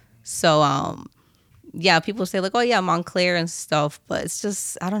well. So, yeah, people say like, oh yeah, Montclair and stuff, but it's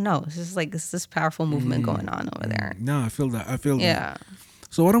just, I don't know. It's just like, it's this powerful movement going on over there. No, I feel that. I feel that. Yeah.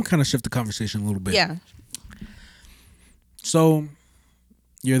 So why don't kind of shift the conversation a little bit? Yeah. So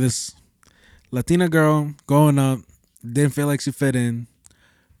you're this Latina girl growing up, didn't feel like she fit in.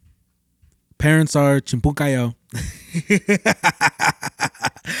 Parents are Chimpuncayo.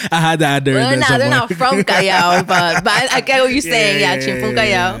 I had to add there. Well, they're not from Callao, but I get what you're saying. Yeah,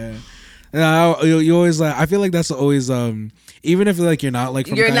 Chimpuncayo. You always like. I feel like that's always even if like you're not like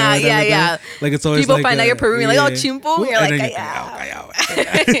from You're Callao not, and everything, yeah. like it's always People like, find out you're Peruvian, like, oh, Chimpung, you're like, Callao.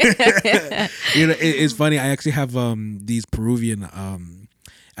 You know, it's funny. I actually have these Peruvian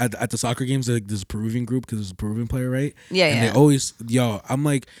at the soccer games, like this Peruvian group because there's a Peruvian player, right? Yeah, and they always, I'm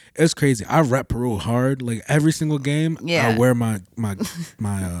like, it's crazy. I rep Peru hard. Like every single game, I wear my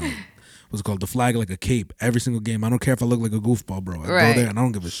what's it called, the flag like a cape every single game. I don't care if I look like a goofball, bro. I go there and I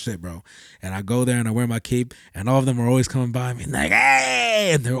don't give a shit, bro. And I go there and I wear my cape, and all of them are always coming by me like,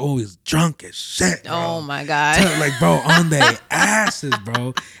 hey, and they're always drunk as shit, bro. Oh my god, like, bro, on their asses,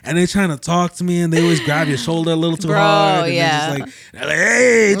 bro. And they trying to talk to me, and they always grab your shoulder a little too hard. And they're like,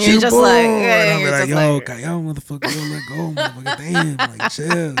 hey, you're just like, hey, and I'm like, yo, yo, motherfucker, yo, let go, motherfucker, damn, like,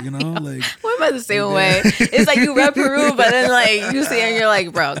 chill, you know, like. Why am I the same way? It's like you rep Peru, but then like you see and you're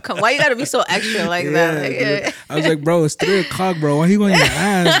like, bro, why you gotta be so extra like that? Like, I was like, bro, it's 3:00, bro. Why you on your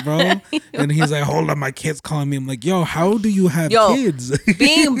ass, bro? And he's like, hold up, my kid's calling me. I'm like, yo, how do you have kids?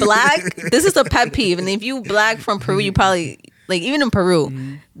 Being black, this is a pet peeve. And if you black from Peru, you probably, like, even in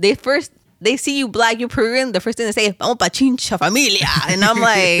Peru, they see you black, you're Peruvian, the first thing they say is, vamos pa Chincha familia. And I'm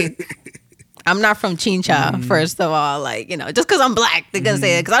like, I'm not from Chincha, first of all. Like, you know, just because I'm black, they're going to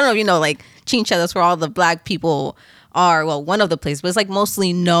say it. Because I don't know if you know, like, Chincha, that's where all the black people are. Well, one of the places, but it's like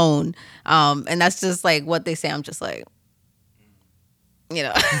mostly known. And that's just like what they say. I'm just like, you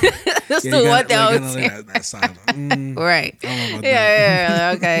know, that's the one thing I would say. Right.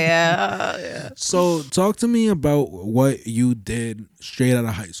 Yeah. Okay. Yeah. So talk to me about what you did straight out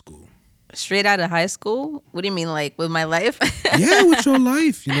of high school. Straight out of high school? What do you mean, like with my life? Yeah, with your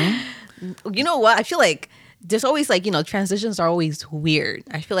life, you know? You know what? I feel like there's always like, you know, transitions are always weird.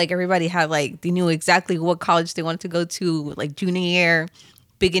 I feel like everybody had like, they knew exactly what college they wanted to go to, like junior year,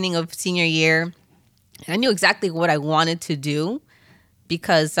 beginning of senior year. And I knew exactly what I wanted to do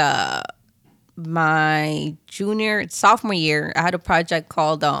because my sophomore year, I had a project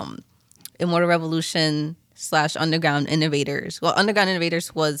called Immortal Revolution / Underground Innovators. Well, Underground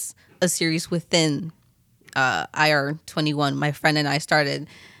Innovators was a series within IR21. My friend and I started.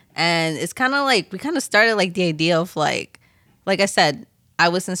 And it's kind of like, we kind of started like the idea of like I said, I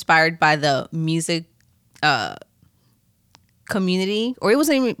was inspired by the music community, or it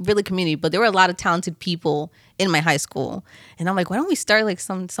wasn't even really community, but there were a lot of talented people in my high school. And I'm like, why don't we start like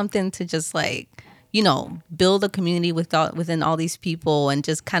something to just like, you know, build a community within all these people and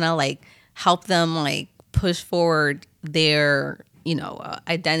just kind of like help them like push forward their, you know,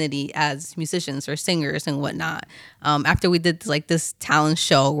 identity as musicians or singers and whatnot. After we did like this talent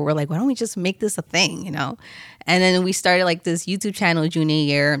show, we were like, why don't we just make this a thing, you know? And then we started like this YouTube channel junior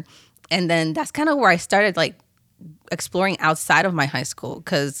year. And then that's kind of where I started like exploring outside of my high school.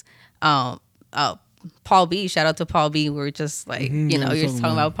 Because Paul B, shout out to Paul B. We were just like, you know, you're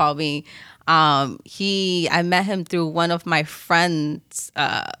talking about Paul B. I met him through one of my friends.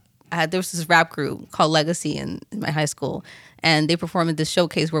 There was this rap group called Legacy in my high school. And they performed at this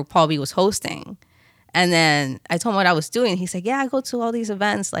showcase where Paul B was hosting. And then I told him what I was doing. He's like, yeah, I go to all these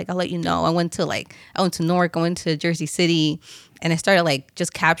events. Like, I'll let you know. I went to Newark, I went to Jersey City. And I started like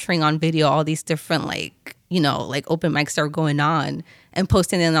just capturing on video all these different like, you know, like open mics that were going on and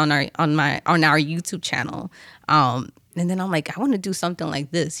posting it on our YouTube channel. And then I'm like, I want to do something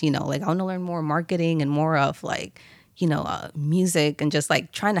like this, you know, like I want to learn more marketing and more of like, you know, music and just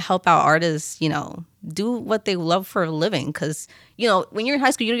like trying to help out artists, you know, do what they love for a living. Because, you know, when you're in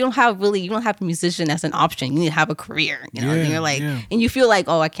high school, you don't have a musician as an option. You need to have a career, you know, and you're like, and you feel like,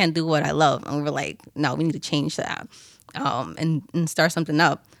 oh, I can't do what I love. And we're like, no, we need to change that and start something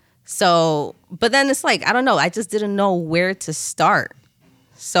up. So, but then it's like, I don't know. I just didn't know where to start.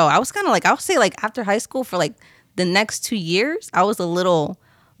 So I was kind of like, I would say like after high school for like the next 2 years, I was a little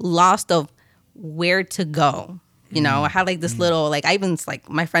lost of where to go. You know, I had like this little, like I even, like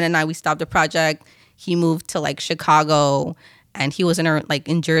my friend and I, we stopped the project. He moved to like Chicago and he wasn't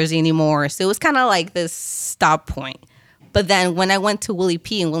in Jersey anymore. So it was kind of like this stop point. But then when I went to Willie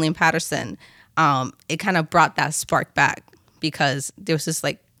P and William Patterson, it kind of brought that spark back because there was this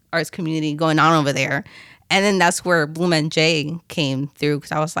like arts community going on over there. And then that's where Blue Man J came through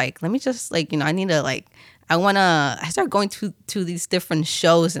because I was like, let me just like, you know, I started going to these different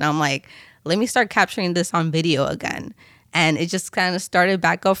shows and I'm like, let me start capturing this on video again. And it just kind of started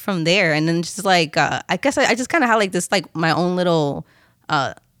back up from there. And then just like, I guess I just kind of had like this, like my own little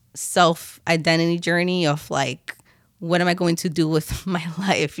self-identity journey of like, what am I going to do with my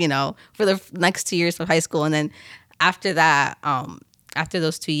life, you know, for the next 2 years of high school. And then after that, after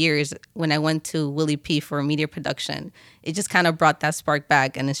those 2 years, when I went to Willie P for media production, it just kind of brought that spark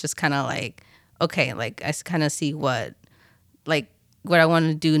back. And it's just kind of like, okay, like I kind of see what I want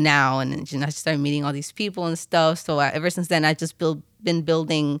to do now. And then, I started meeting all these people and stuff. So ever since then, I just been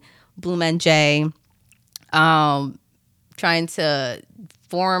building Bloom NJ, trying to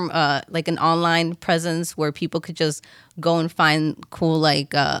form like an online presence where people could just go and find cool,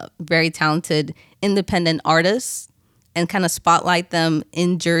 like very talented independent artists and kind of spotlight them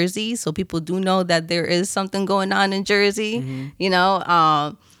in Jersey. So people do know that there is something going on in Jersey, you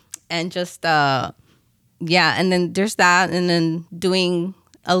know, and just, yeah, and then there's that, and then doing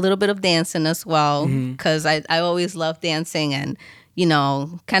a little bit of dancing as well, because I always loved dancing, and you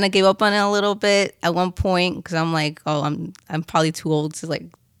know, kind of gave up on it a little bit at one point because I'm like, oh, I'm probably too old to like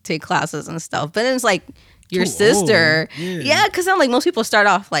take classes and stuff. But then it's like your sister, yeah, because I'm like most people start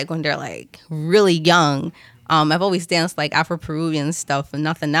off like when they're like really young. I've always danced like Afro-Peruvian stuff and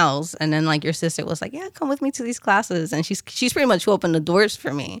nothing else. And then like your sister was like, yeah, come with me to these classes. And she's pretty much who opened the doors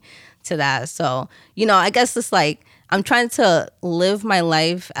for me to that. So, you know, I guess it's like I'm trying to live my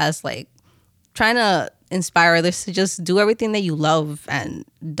life as like trying to inspire others to just do everything that you love and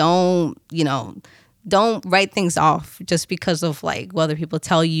don't write things off just because of like whether people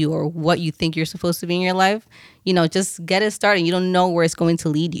tell you or what you think you're supposed to be in your life. You know, just get it started. You don't know where it's going to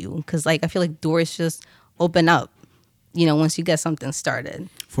lead you because like I feel like doors just open up, you know, once you get something started.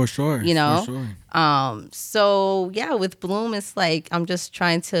 For sure. You know? For sure. So yeah, with Bloom, it's like I'm just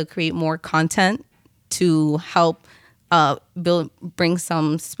trying to create more content to help bring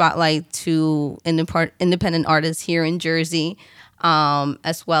some spotlight to independent artists here in Jersey,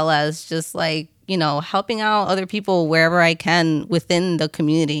 as well as just like, you know, helping out other people wherever I can within the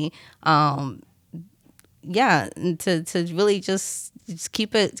community. Yeah, and to really just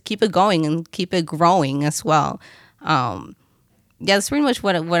keep it going and keep it growing as well. Yeah, that's pretty much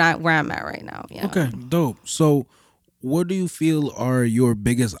where I'm at right now. Yeah. Okay, dope. So, what do you feel are your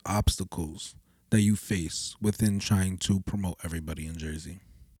biggest obstacles that you face within trying to promote everybody in Jersey?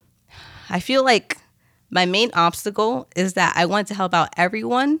 I feel like my main obstacle is that I want to help out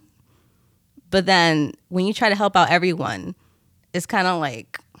everyone, but then when you try to help out everyone, it's kind of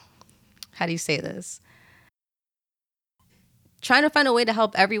like, how do you say this? Trying to find a way to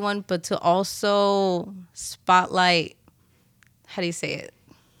help everyone, but to also spotlight, how do you say it?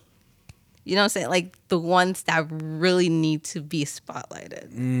 You know what I'm saying? Like the ones that really need to be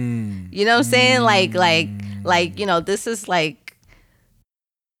spotlighted. You know what I'm saying? Like, you know, this is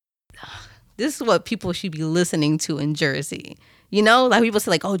what people should be listening to in Jersey. You know, like people say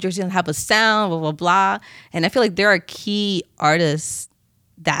like, oh, Jersey doesn't have a sound, blah, blah, blah. And I feel like there are key artists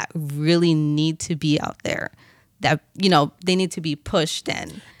that really need to be out there. That, you know, they need to be pushed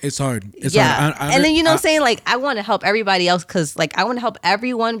in. It's hard. It's hard. I, and then, you know what I'm saying? Like, I want to help everybody else because, like, I want to help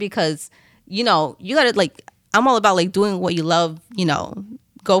everyone because, you know, you got to, like, I'm all about, like, doing what you love, you know,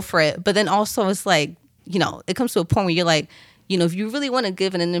 go for it. But then also it's like, you know, it comes to a point where you're like, you know, if you really want to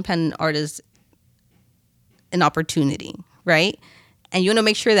give an independent artist an opportunity, right? And you want to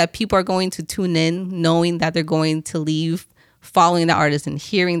make sure that people are going to tune in knowing that they're going to leave following the artist and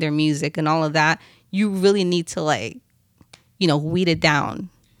hearing their music and all of that. You really need to, like, you know, weed it down.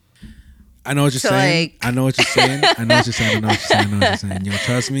 I know what you're saying. I know what you're saying. Yo,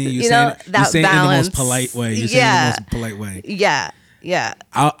 trust me. You're saying it in the most polite way. You're saying it in the most polite way. Yeah.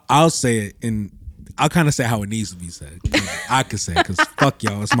 I'll say it in. I'll kind of say how it needs to be said. I can say it because fuck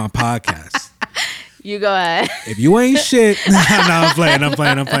y'all. It's my podcast. You go ahead. If you ain't shit, no, I'm playing. No.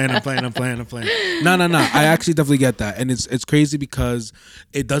 I actually definitely get that, and it's crazy because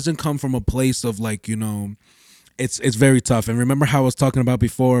it doesn't come from a place of like, you know, it's very tough. And remember how I was talking about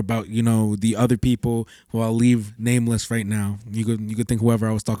before about, you know, the other people who I'll leave nameless right now. You could think whoever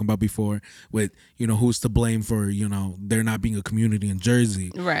I was talking about before with, you know, who's to blame for, you know, there not being a community in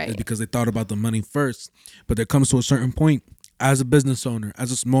Jersey, right? It's because they thought about the money first. But there comes to a certain point. As a business owner,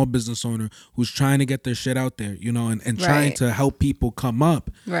 as a small business owner who's trying to get their shit out there, you know, and trying to help people come up,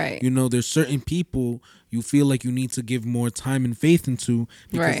 right? You know, there's certain people you feel like you need to give more time and faith into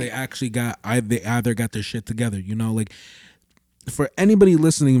because they actually they either got their shit together, you know, like for anybody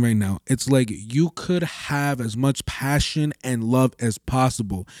listening right now, it's like you could have as much passion and love as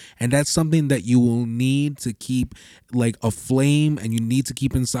possible. And that's something that you will need to keep like a flame and you need to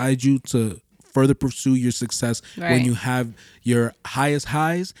keep inside you to further pursue your success when Right. you have your highest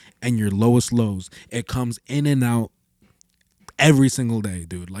highs and your lowest lows. It comes in and out every single day,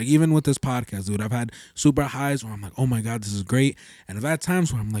 dude. Like even with this podcast, dude, I've had super highs where I'm like, oh my God, this is great. And I've had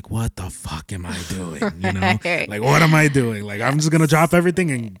times where I'm like, what the fuck am I doing? You know? Right. Like, what am I doing? Like, I'm just going to drop everything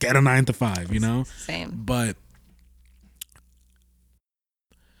and get a 9 to 5, you know? Same. But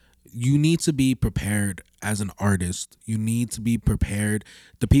you need to be prepared as an artist. You need to be prepared.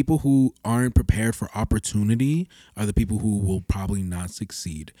 The people who aren't prepared for opportunity are the people who will probably not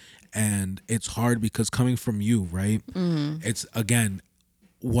succeed. And it's hard because coming from you, right? It's, again,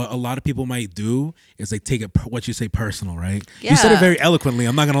 what a lot of people might do is they take it, what you say, personal, right? You said it Yeah. very eloquently.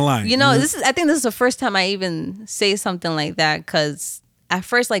 I'm not going to lie. You know, I think this is the first time I even say something like that, because at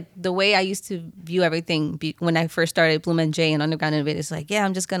first, like the way I used to view everything when I first started Bloom and J and Underground Innovators, like, yeah,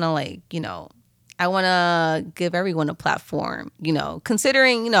 I'm just gonna like, you know, I want to give everyone a platform, you know,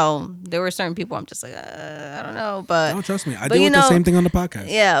 considering, you know, there were certain people I'm just like, I don't know, but Don't trust me. I but deal you with the know, same thing on the podcast.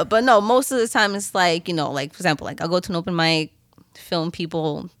 Yeah, but no, most of the time it's like, you know, like for example, like I'll go to an open mic, film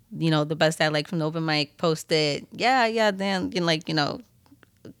people, you know, the best I like from the open mic, post it. Yeah, then, like, you know,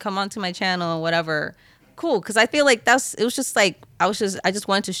 come onto my channel, whatever. Cool, because I feel like it was just like I just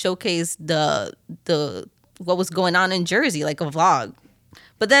wanted to showcase the what was going on in Jersey, like a vlog.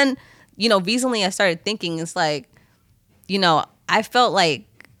 But then, you know, recently I started thinking, it's like, you know, I felt like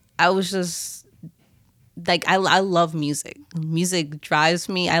I was just like I love music. Music drives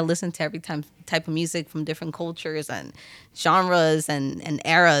me. I listen to every type of music from different cultures and genres and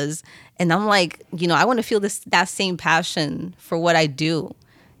eras, and I'm like, you know, I want to feel that same passion for what I do.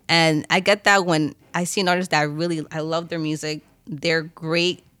 And I get that when I see an artist that I love their music. They're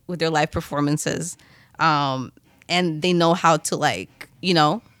great with their live performances. And they know how to, like, you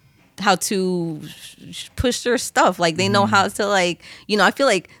know, how to push their stuff. Like they know how to, like, you know, I feel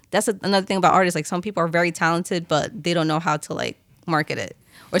like that's another thing about artists. Like some people are very talented, but they don't know how to like market it.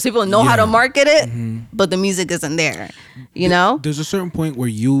 Or some people know how to market it, but the music isn't there, you know? There's a certain point where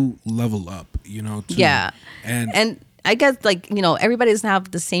you level up, you know, too. Yeah. And I guess, like, you know, everybody doesn't have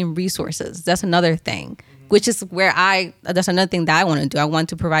the same resources. That's another thing, which is where that's another thing that I want to do. I want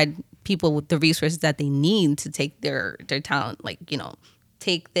to provide people with the resources that they need to take their talent, like, you know,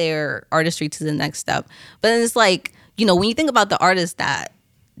 take their artistry to the next step. But then it's like, you know, when you think about the artists that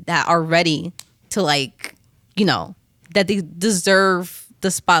are ready to, like, you know, that they deserve the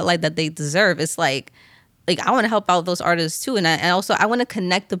spotlight that they deserve, it's like I want to help out those artists too. And I want to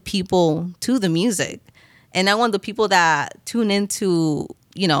connect the people to the music. And I want the people that tune into,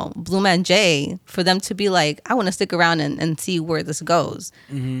 you know, Bloom and J, for them to be like, I want to stick around and see where this goes.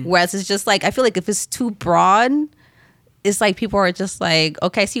 Whereas it's just like, I feel like if it's too broad, it's like people are just like,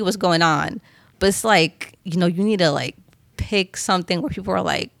 okay, I see what's going on. But it's like, you know, you need to like pick something where people are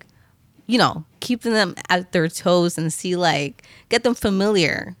like, you know, keeping them at their toes and see, like, get them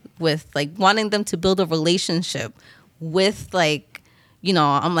familiar with, like, wanting them to build a relationship with, like, you know,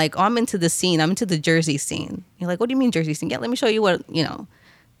 I'm like, oh, I'm into the scene. I'm into the Jersey scene. You're like, what do you mean Jersey scene? Yeah, let me show you what, you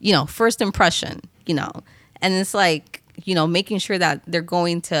know, first impression, you know. And it's like, you know, making sure that they're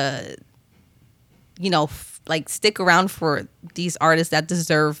going to, you know, like stick around for these artists that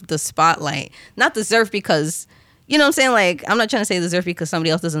deserve the spotlight. Not deserve because, you know what I'm saying? Like, I'm not trying to say deserve because somebody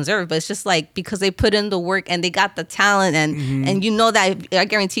else doesn't deserve, but it's just like because they put in the work and they got the talent, and you know that, I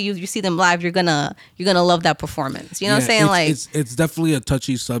guarantee you see them live, you're gonna love that performance. You know what I'm saying? Like, it's definitely a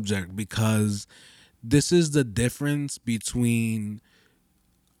touchy subject because this is the difference between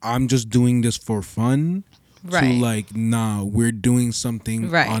I'm just doing this for fun to Right. like, nah, we're doing something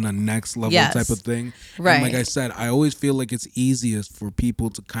Right. on a next level Yes. type of thing. Right. And like I said, I always feel like it's easiest for people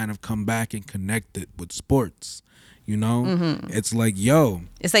to kind of come back and connect it with sports. You know, it's like, yo,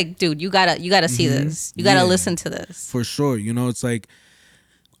 it's like, dude, you gotta see this. You gotta Yeah. listen to this. for sure. You know, it's like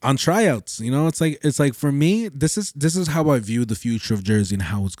on tryouts, you know, it's like for me, this is how I view the future of Jersey and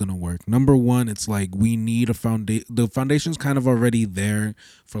how it's gonna work. Number one, it's like we need a foundation. The foundation's kind of already there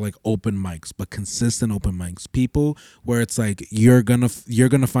for like open mics, but consistent open mics. People where it's like you're gonna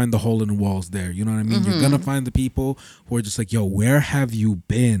find the hole in the walls there. You know what I mean? You're gonna find the people who are just like, yo, where have you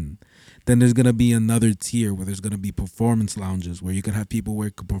been? Then there's going to be another tier where there's going to be performance lounges where you can have people where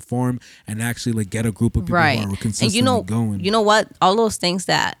you can perform and actually like get a group of people Right. who are consistently And going. you know what? All those things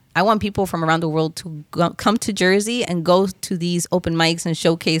that I want people from around the world to come to Jersey and go to these open mics and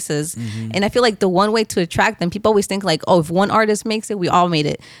showcases. And I feel like the one way to attract them, people always think like, oh, if one artist makes it, we all made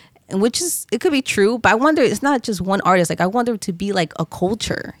it. And which is, it could be true, but I wonder, it's not just one artist. Like, I wonder to be like a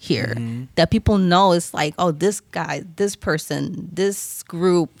culture here that people know is like, oh, this guy, this person, this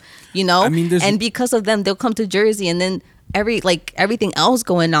group, you know? I mean, and because of them, they'll come to Jersey, and then everything else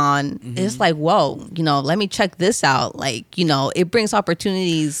going on, it's like, whoa, let me check this out. Like, it brings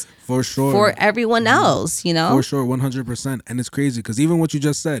opportunities for sure for everyone else, For sure, 100%. And it's crazy because even what you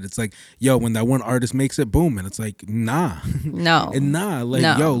just said, it's like, yo, when that one artist makes it, boom, and it's like, nah, no, and nah, like,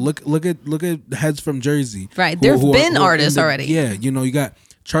 no. yo, look at Heads from Jersey, right? There've been artists already. Yeah, you got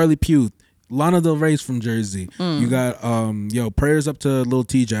Charlie Puth. Lana Del Rey's from Jersey. You got prayers up to Lil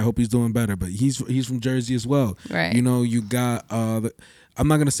TJ. I hope he's doing better, but he's from Jersey as well. Right. You got I'm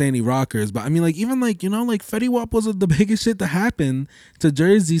not gonna say any rockers, but I mean, like, even like Fetty Wap was the biggest shit to happen to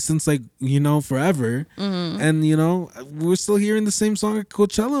Jersey since forever, and we're still hearing the same song at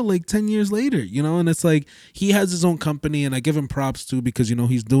Coachella like 10 years later, and it's like he has his own company, and I give him props too because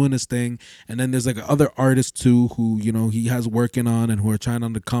he's doing his thing, and then there's like other artists too who he has working on and who are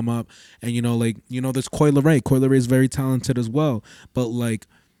trying to come up, and there's Coi Leray. Coi Leray is very talented as well, but like,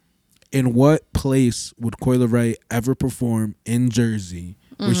 in what place would Coi Leray ever perform in Jersey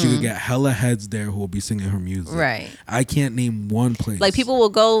where she could get hella heads there who will be singing her music? Right. I can't name one place. Like, people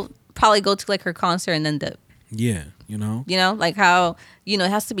will probably go to like her concert and then dip. Yeah, like how, it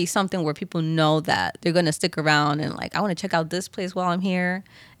has to be something where people know that they're going to stick around and like, I want to check out this place while I'm here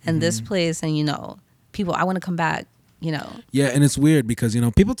and this place, and people, I want to come back. Yeah, and it's weird because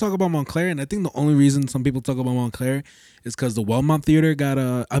people talk about Montclair, and I think the only reason some people talk about Montclair is because the Wellmont Theater got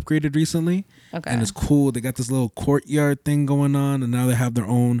upgraded recently. Okay. And it's cool. They got this little courtyard thing going on, and now they have their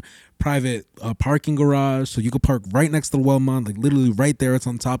own private parking garage, so you could park right next to the Wellmont, like literally right there. It's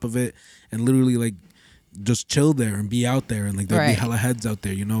on top of it, and literally like just chill there and be out there, and like there'll be hella heads out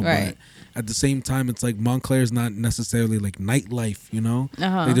there, Right. But at the same time, it's like Montclair's not necessarily like nightlife,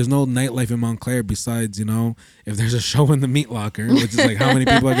 Uh-huh. Like, there's no nightlife in Montclair besides, if there's a show in the Meat Locker, which is like how many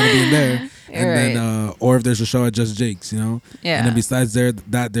people are gonna be in there, and then or if there's a show at Just Jake's, Yeah. And then besides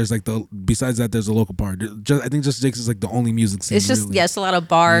there's like besides that there's a local bar. I think Just Jake's is like the only music scene. It's just really. it's a lot of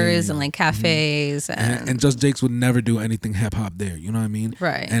bars and like cafes And Just Jake's would never do anything hip hop there. You know what I mean?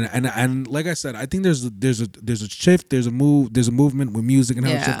 Right. And like I said, I think there's a shift, there's a movement with music and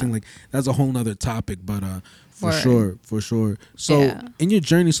how it's shifting. Like, that's a whole nother topic, but for sure. So in your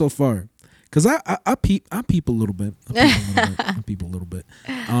journey so far, because I peep a little bit. I peep a little bit.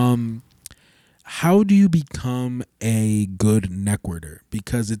 How do you become a good networker?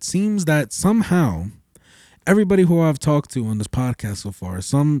 Because it seems that somehow everybody who I've talked to on this podcast so far,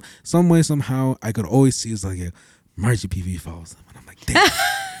 some way, somehow, I could always see is like, Margie PV follows them, and I'm like, damn.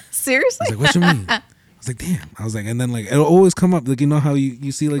 Seriously? I was like, what you mean? I was like, damn. I was like, and then like it'll always come up, like, how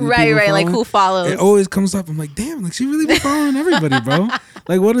you see like right, like who follows. It always comes up. I'm like, damn, like she really be following everybody, bro.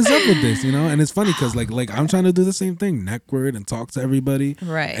 Like, what is up with this, And it's funny because like I'm trying to do the same thing, network and talk to everybody,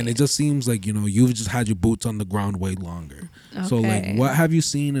 right? And it just seems like you've just had your boots on the ground way longer. Okay. So like, what have you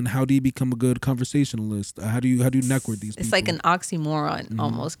seen, and how do you become a good conversationalist? How do you network these people? It's like an oxymoron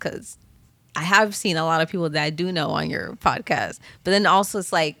almost, because I have seen a lot of people that I do know on your podcast, but then also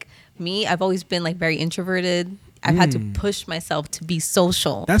it's like me, I've always been like very introverted. I've had to push myself to be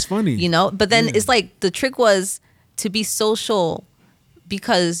social. That's funny. But then it's like the trick was to be social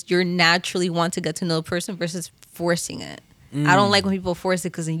because you're naturally want to get to know a person versus forcing it. I don't like when people force it,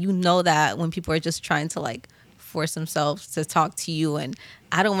 because then that when people are just trying to like force themselves to talk to you, and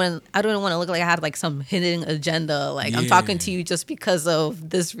I don't want to look like I had like some hidden agenda, like I'm talking to you just because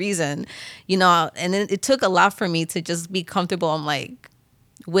of this reason, and then it took a lot for me to just be comfortable. I'm like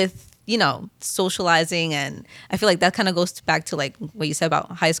with socializing, and I feel like that kind of goes back to like what you said about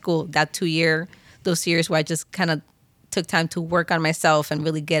high school, that 2 year, those years where I just kind of took time to work on myself and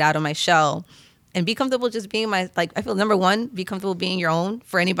really get out of my shell and be comfortable just being I feel number one, be comfortable being your own.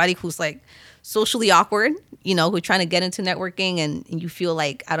 For anybody who's like socially awkward, who's trying to get into networking and you feel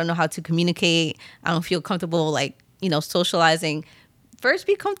like, I don't know how to communicate, I don't feel comfortable like, socializing. First,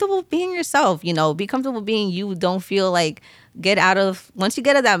 be comfortable being yourself, be comfortable being you. Don't feel like, once you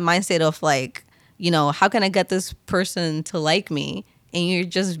get out of that mindset of like, how can I get this person to like me? And you're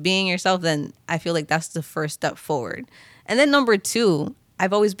just being yourself, then I feel like that's the first step forward. And then number two,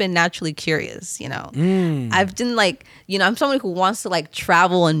 I've always been naturally curious, I've been like, I'm someone who wants to like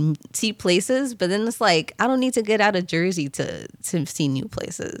travel and see places, but then it's like, I don't need to get out of Jersey to see new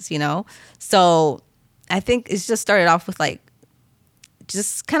places, So I think it's just started off with like,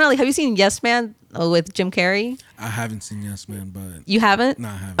 just kind of like, have you seen Yes Man with Jim Carrey? I haven't seen Yes Man, but you haven't? No,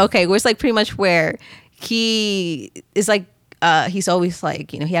 I haven't. Okay, where it's like pretty much where he is like, he's always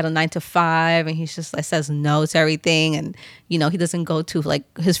like, he had a 9 to 5, and he's just like says no to everything, and he doesn't go to like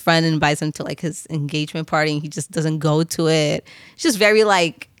his friend invites him to like his engagement party, and he just doesn't go to it. It's just very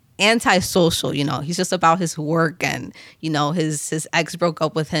like antisocial, you know. He's just about his work, and, you know, his ex broke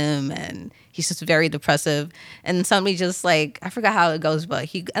up with him, and he's just very depressive. And somebody just like, I forgot how it goes, but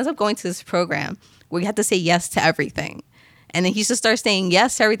he ends up going to this program where you have to say yes to everything. And then he just starts saying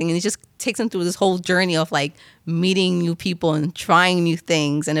yes to everything. And he just takes him through this whole journey of like meeting new people and trying new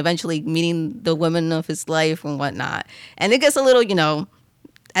things, and eventually meeting the women of his life and whatnot. And it gets a little, you know,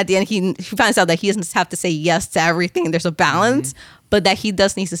 at the end, he finds out that he doesn't have to say yes to everything. There's a balance, but that he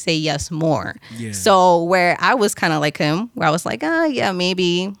does need to say yes more. Yeah. So where I was kind of like him, where I was like, yeah,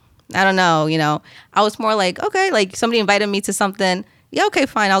 maybe, I don't know, you know. I was more like, okay, like somebody invited me to something. Yeah, okay,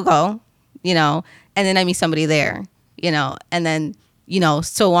 fine, I'll go, you know. And then I meet somebody there, you know, and then, you know,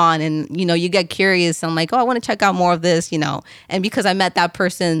 so on. And, you know, you get curious. I'm like, oh, I want to check out more of this, you know. And because I met that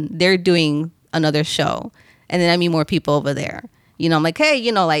person, they're doing another show. And then I meet more people over there. You know, I'm like, hey,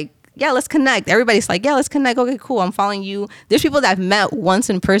 you know, like, yeah, let's connect. Everybody's like, yeah, let's connect. Okay, cool. I'm following you. There's people that I've met once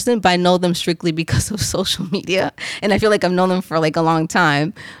in person, but I know them strictly because of social media. And I feel like I've known them for like a long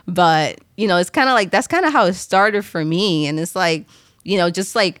time. But, you know, it's kind of like, that's kind of how it started for me. And it's like, you know,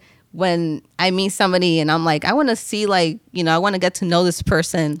 just like, when I meet somebody and I'm like, I want to see, like, you know, I want to get to know this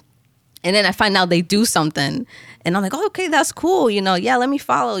person. And then I find out they do something and I'm like, oh, okay, that's cool. You know, yeah, let me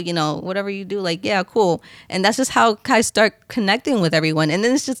follow, you know, whatever you do. Like, yeah, cool. And that's just how I start connecting with everyone. And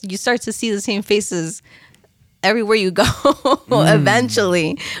then it's just, you start to see the same faces everywhere you go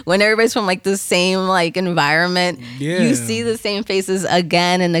eventually, when everybody's from like the same like environment. You see the same faces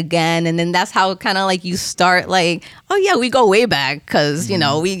again and again, and then that's how kind of like you start like, oh yeah, we go way back, because you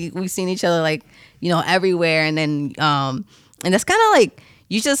know we've seen each other like, you know, everywhere. And then and that's kind of like,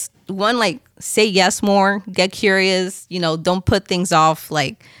 you just like say yes more, get curious, you know, don't put things off,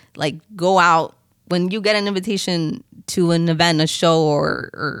 like go out when you get an invitation to an event, a show,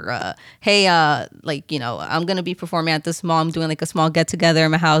 or hey, like, you know, I'm gonna be performing at this mall. I'm doing like a small get together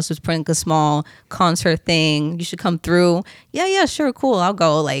in my house, just putting a small concert thing. You should come through. Yeah, sure, cool, I'll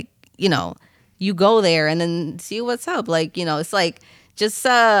go. Like, you know, you go there and then see what's up. Like, you know, it's like just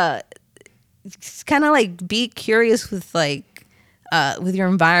kind of like be curious with like with your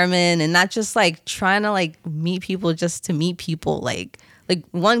environment, and not just like trying to like meet people just to meet people. Like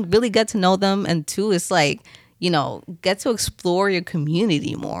one, really get to know them, and two, it's like, you know, get to explore your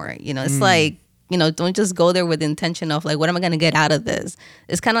community more. You know, it's like, you know, don't just go there with the intention of like, what am I going to get out of this?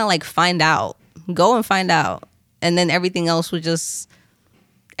 It's kind of like, find out, go and find out. And then everything else would just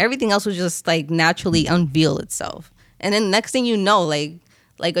like naturally unveil itself. And then next thing you know, like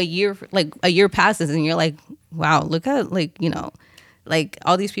a year passes and you're like, wow, look at, like, you know, like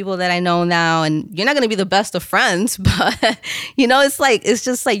all these people that I know now, and you're not going to be the best of friends, but you know, it's like, it's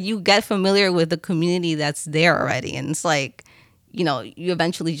just like you get familiar with the community that's there already. And it's like, you know, you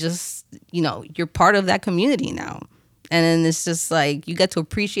eventually just, you know, you're part of that community now. And then it's just like, you get to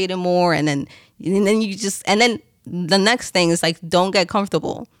appreciate it more. And then the next thing is like, don't get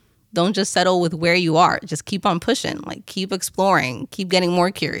comfortable. Don't just settle with where you are. Just keep on pushing, like keep exploring, keep getting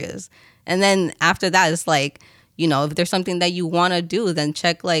more curious. And then after that, it's like, you know, if there's something that you want to do, then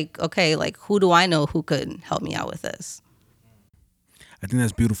check like, okay, like who do I know who could help me out with this? I think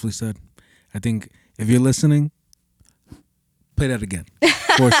that's beautifully said. I think if you're listening, play that again.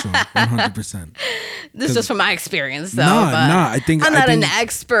 For sure, 100%. This is just from my experience, though. I think I'm not an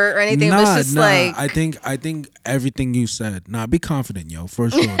expert or anything. But it's just like, I think everything you said. Be confident, yo, for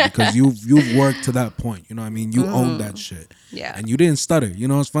sure, because you've worked to that point. You know what I mean? You own that shit. Yeah. And you didn't stutter. You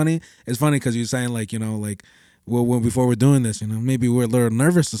know what's funny? It's funny because you're saying like, you know, like, well, before we're doing this, you know, maybe we're a little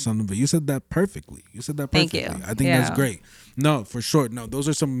nervous or something, but you said that perfectly. Thank you. I think that's great. No, for sure. No, those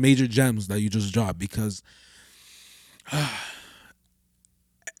are some major gems that you just dropped, because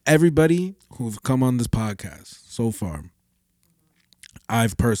everybody who've come on this podcast so far,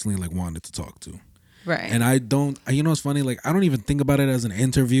 I've personally like wanted to talk to. Right. And I don't, you know, it's funny, like I don't even think about it as an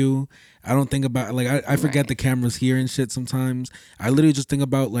interview. I don't think about, like, I forget the camera's here and shit sometimes. I literally just think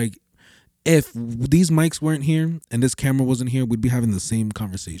about like, if these mics weren't here and this camera wasn't here, we'd be having the same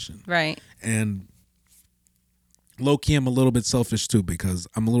conversation. Right. And low-key, I'm a little bit selfish too, because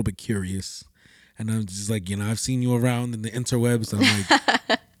I'm a little bit curious. And I'm just like, you know, I've seen you around in the interwebs. And I'm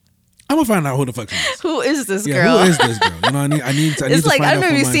like, I'm going to find out who the fuck she is. Who is this girl? Who is this girl? You know, I need to it's like, find I don't know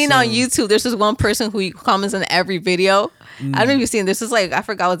if you've seen on myself. YouTube, there's this one person who comments on every video. I don't know if you've seen this. Is like, I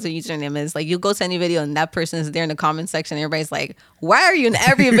forgot what the username is. Like, you go to any video and that person is there in the comment section. And everybody's like, why are you in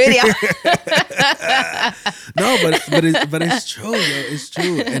every video? No, but it's true, yo. It's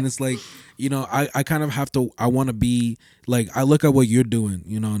true. And it's like, you know, I kind of have to, I want to be like, I look at what you're doing,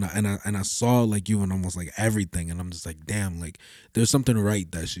 you know, and I saw like you in almost like everything, and I'm just like, damn, like there's something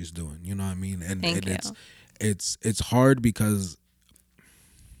right that she's doing, you know what I mean? And Thank you. It's hard because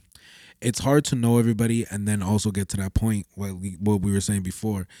it's hard to know everybody and then also get to that point what we were saying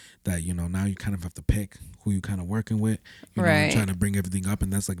before, that now you kind of have to pick who you kind of working with, and trying to bring everything up,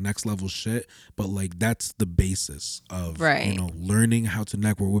 and that's like next level shit. But like that's the basis of learning how to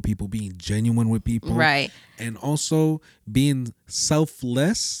network with people, being genuine with people, right, and also being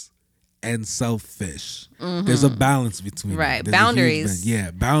selfless and selfish. There's a balance between boundaries.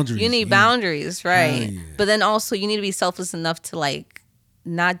 Boundaries. You need boundaries, right? But then also you need to be selfless enough to like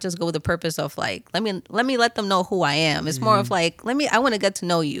not just go with the purpose of like let me let them know who I am. It's more of like I want to get to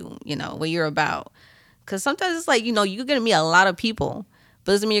know you, what you're about. Because sometimes it's like you're gonna meet a lot of people,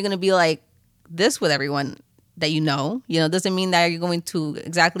 but doesn't mean you're gonna be like this with everyone that doesn't mean that you're going to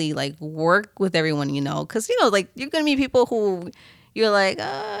exactly like work with everyone, because like you're gonna meet people who you're like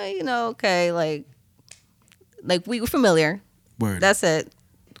okay, like we're familiar. Word. That's it,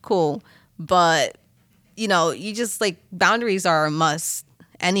 cool. But you just like boundaries are a must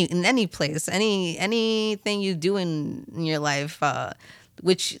in any place, anything you do in your life,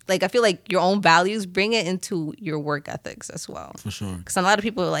 which like I feel like your own values, bring it into your work ethics as well. For sure. Because a lot of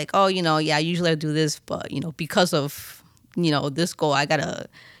people are like, oh, usually I do this, but because of this goal, I gotta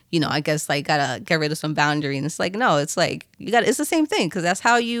I guess like gotta get rid of some boundary. And it's like, no, it's like it's the same thing, because that's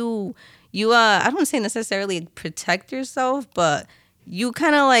how you I don't want to say necessarily protect yourself, but you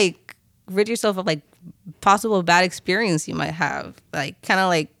kind of like rid yourself of like possible bad experience you might have, like kind of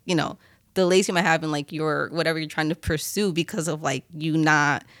like delays you might have in like your whatever you're trying to pursue because of like you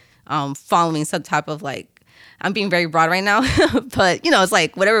not following some type of like, I'm being very broad right now, but it's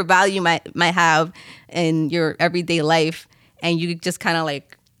like whatever value you might have in your everyday life, and you just kind of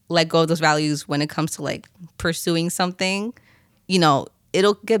like let go of those values when it comes to like pursuing something,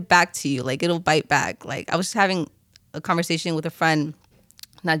 it'll get back to you, like it'll bite back. Like I was having a conversation with a friend,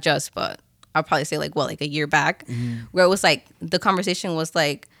 not just, but I'll probably say like a year back, where it was like the conversation was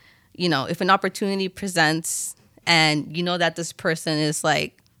like, if an opportunity presents and that this person is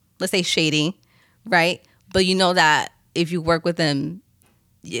like, let's say shady, right? But that if you work with them,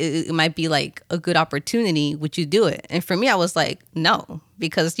 it might be like a good opportunity, would you do it? And for me, I was like, no,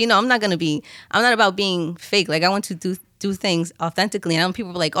 because I'm not about being fake. Like I want to do things authentically. And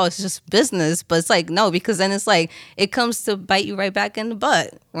people were like, oh, it's just business. But it's like, no, because then it's like, it comes to bite you right back in the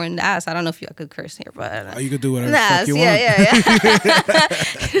butt or in the ass. I don't know if I could curse here, but you could do whatever the fuck you want.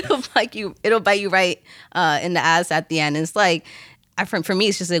 Yeah. It'll bite you right in the ass at the end. And it's like, for me,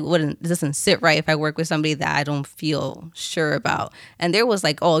 it's just like, it doesn't sit right if I work with somebody that I don't feel sure about. And there was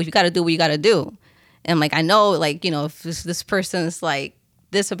like, oh, you got to do what you got to do. And like, I know, like, if this person is like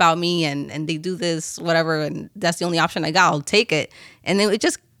this about me and they do this, whatever, and that's the only option I got, I'll take it. And then it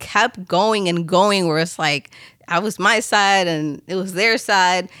just kept going and going, where it's like, I was my side and it was their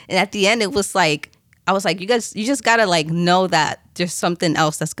side. And at the end, it was like, I was like, you just got to like know that there's something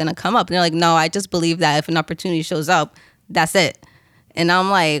else that's going to come up. And they're like, no, I just believe that if an opportunity shows up, that's it. And I'm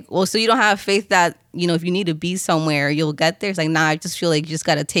like, well, so you don't have faith that, if you need to be somewhere, you'll get there? It's like, nah, I just feel like you just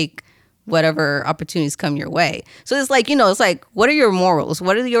got to take whatever opportunities come your way. So it's like, it's like, what are your morals?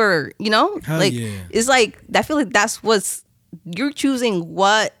 What are your, It's like, I feel like that's you're choosing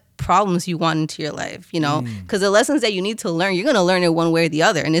what problems you want into your life, because the lessons that you need to learn, you're going to learn it one way or the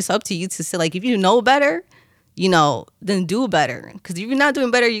other. And it's up to you to say, like, if you know better, then do better. Because if you're not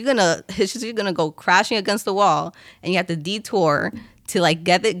doing better, you're gonna go crashing against the wall, and you have to detour to like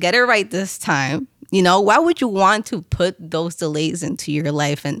get it right this time. Why would you want to put those delays into your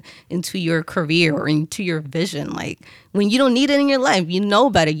life and into your career or into your vision? Like when you don't need it in your life, you know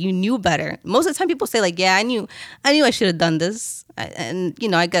better, you knew better. Most of the time people say like, yeah, I knew I should have done this. And,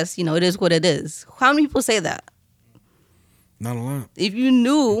 I guess, it is what it is. How many people say that? Not a lot. If you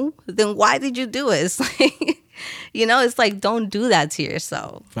knew, then why did you do it? It's like, it's like, don't do that to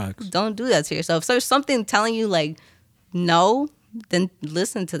yourself. Facts. Don't do that to yourself. So if something telling you like, no, then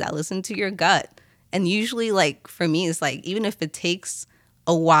listen to that. Listen to your gut. And usually, like, for me, it's like, even if it takes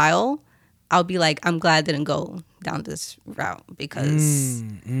a while, I'll be like, I'm glad I didn't go down this route, because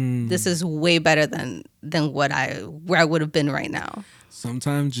this is way better than where I would have been right now.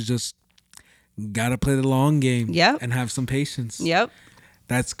 Sometimes you just gotta play the long game. Yep. And have some patience. Yep.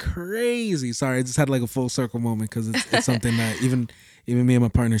 That's crazy. Sorry, I just had like a full circle moment, because it's something that even me and my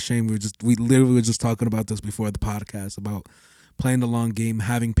partner Shane, we literally were just talking about this before the podcast, about playing the long game,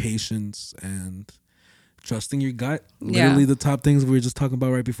 having patience, and trusting your gut. Yeah. Literally the top things we were just talking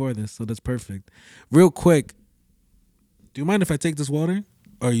about right before this. So that's perfect. Real quick, do you mind if I take this water?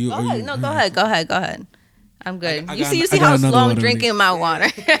 Or you? Go ahead. No, go ahead. I'm good. You see how got slow I'm water drinking my water.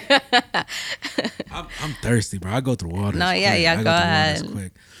 I'm thirsty, bro. I go through water. No, yeah, go ahead.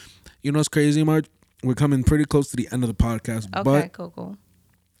 Quick. You know what's crazy, Marge? We're coming pretty close to the end of the podcast. Okay, cool.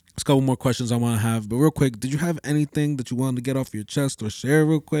 a couple more questions I want to have, but real quick, did you have anything that you wanted to get off your chest or share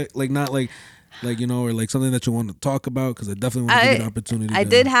real quick? Like not like or like something that you want to talk about? Because I definitely want to give you an opportunity. I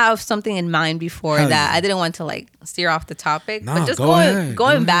did have something in mind before that. Yeah. I didn't want to like steer off the topic, but just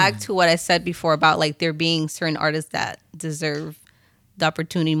going back to what I said before about like there being certain artists that deserve the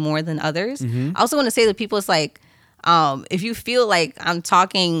opportunity more than others. I also want to say to people, it's like, if you feel like I'm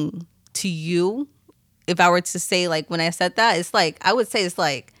talking to you, if I were to say like when I said that, it's like, I would say it's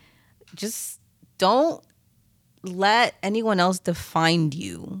like, just don't let anyone else define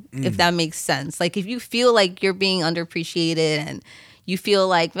you, if that makes sense. Like if you feel like you're being underappreciated and you feel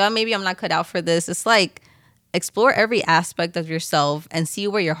like, well, maybe I'm not cut out for this, it's like explore every aspect of yourself and see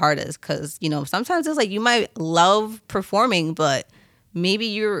where your heart is. Because, you know, sometimes it's like you might love performing, but maybe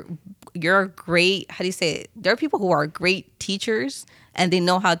you're a great, how do you say it? There are people who are great teachers and they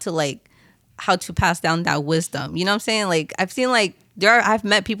know how to pass down that wisdom. You know what I'm saying? Like I've seen like I've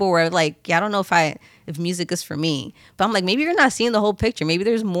met people where like, yeah, I don't know if music is for me, but I'm like, maybe you're not seeing the whole picture. Maybe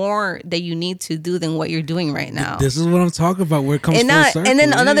there's more that you need to do than what you're doing right now. This is what I'm talking about, where it comes full circle. And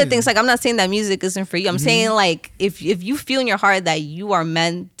then another thing is like, I'm not saying that music isn't for you. I'm saying like, if you feel in your heart that you are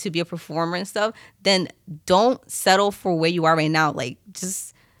meant to be a performer and stuff, then don't settle for where you are right now. Like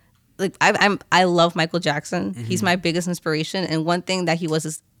just like I love Michael Jackson. He's my biggest inspiration. And one thing that he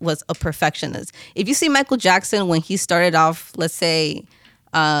was a perfectionist. If you see Michael Jackson when he started off, let's say,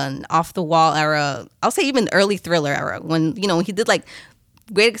 off the wall era, I'll say even early Thriller era, when, you know, when he did like,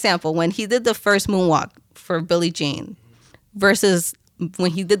 great example, when he did the first moonwalk for Billie Jean versus when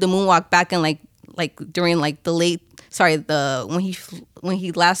he did the moonwalk back in like during like when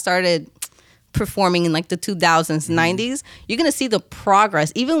he last started performing in like the 2000s, 90s, you're gonna see the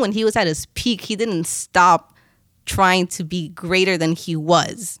progress. Even when he was at his peak, he didn't stop trying to be greater than he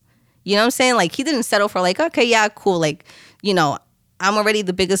was. You know what I'm saying? Like he didn't settle for like, okay, yeah, cool, like, you know, I'm already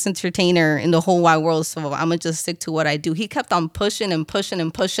the biggest entertainer in the whole wide world, so I'm gonna just stick to what I do. He kept on pushing and pushing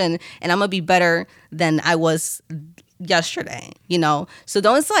and pushing, and I'm gonna be better than I was yesterday, you know? So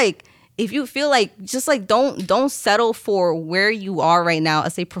don't, it's like, if you feel like, just like, don't settle for where you are right now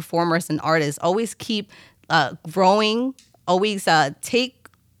as a performer, as an artist. Always keep growing. Always take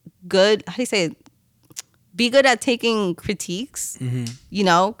good, how do you say it? Be good at taking critiques, you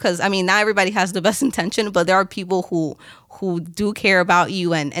know? Because, I mean, not everybody has the best intention, but there are people who do care about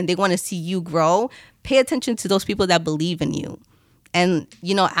you and they want to see you grow. Pay attention to those people that believe in you. And,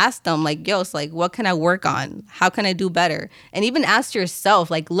 you know, ask them like, yo, it's like, what can I work on? How can I do better? And even ask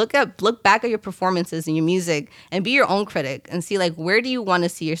yourself, like, look back at your performances and your music and be your own critic and see, like, where do you want to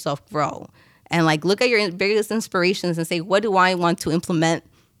see yourself grow? And, like, look at your biggest inspirations and say, what do I want to implement?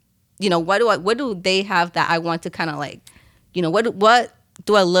 You know, what do they have that I want to kind of like, you know, what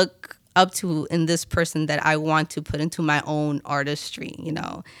do I look up to in this person that I want to put into my own artistry, you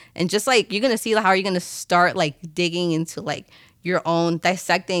know? And just like, you're going to see how you're going to start like digging into like your own,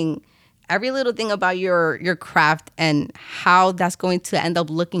 dissecting every little thing about your craft and how that's going to end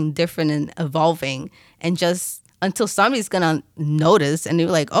up looking different and evolving. And just until somebody's going to notice and they're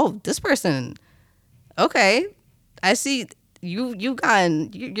like, oh, this person, okay, I see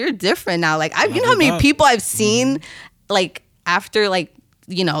you're different now. Like, you know how many people I've seen like after like,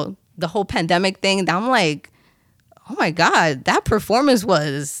 you know, the whole pandemic thing, that I'm like, oh my God, that performance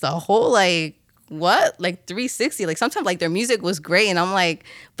was the whole like, what, like 360. Like sometimes like their music was great and I'm like,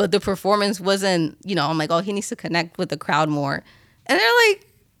 but the performance wasn't, you know, I'm like, oh, he needs to connect with the crowd more. And they're like,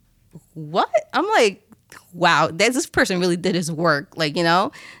 what? I'm like, wow, this person really did his work. Like, you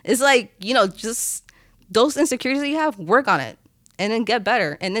know, it's like, you know, just those insecurities that you have, work on it and then get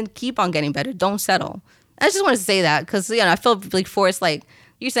better and then keep on getting better. Don't settle. I just wanted to say that because, you know, I feel like Forrest, like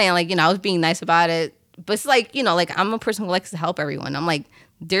you're saying, like, you know, I was being nice about it, but it's like, you know, like I'm a person who likes to help everyone. I'm like,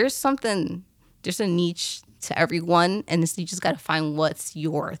 there's a niche to everyone, and you just got to find what's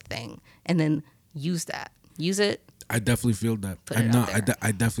your thing and then use it. I definitely feel that.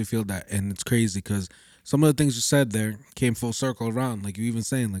 I definitely feel that. And it's crazy because some of the things you said there came full circle around. Like you even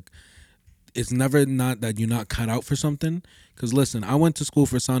saying, like, it's never not that you're not cut out for something. Because listen, I went to school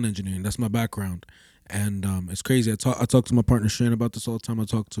for sound engineering. That's my background. And it's crazy. I talk to my partner Shane about this all the time. I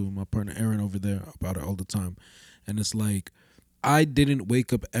talk to my partner Aaron over there about it all the time. And it's like, I didn't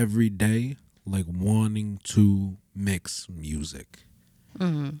wake up every day like wanting to mix music.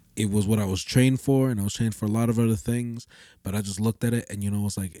 It was what I was trained for, and I was trained for a lot of other things, but I just looked at it and, you know,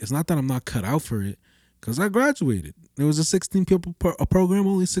 it's like, it's not that I'm not cut out for it, because I graduated. There was a 16 people a program,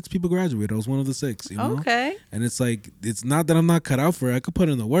 only 6 people graduated. I was one of the 6, you know? Okay. And it's like, it's not that I'm not cut out for it. I could put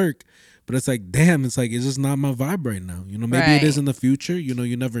in the work, But it's like, damn, it's like, it's just not my vibe right now. You know, maybe it is Right. in the future. You know,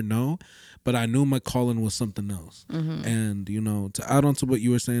 you never know. But I knew my calling was something else. Mm-hmm. And, you know, to add on to what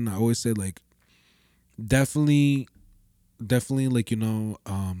you were saying, I always say, like, definitely, like, you know,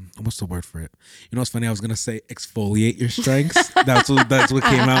 what's the word for it? You know, it's funny. I was gonna say exfoliate your strengths. that's what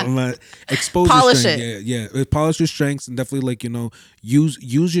came out in my expose Polish your strengths. it. Yeah. Polish your strengths and definitely, like, you know, use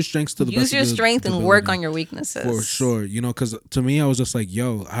your strengths to the best Use of your strength and work ability. on your weaknesses. For sure, you know, because to me, I was just like,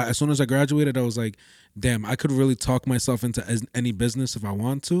 yo, as soon as I graduated, I was like, damn, I could really talk myself into any business if I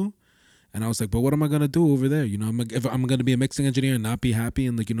want to. And I was like, but what am I going to do over there? You know, if I'm going to be a mixing engineer and not be happy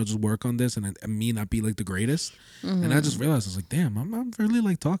and, like, you know, just work on this and me not be like the greatest. Mm-hmm. And I just realized, I was like, damn, I'm really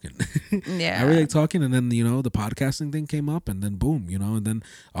like talking. Yeah. I really like talking. And then, you know, the podcasting thing came up and then boom, you know, and then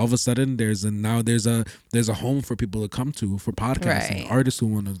all of a sudden there's a home for people to come to for podcasting, Right. artists who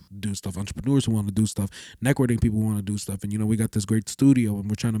want to do stuff, entrepreneurs who want to do stuff, networking people who want to do stuff. And, you know, we got this great studio and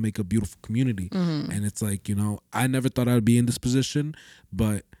we're trying to make a beautiful community. Mm-hmm. And it's like, you know, I never thought I would be in this position,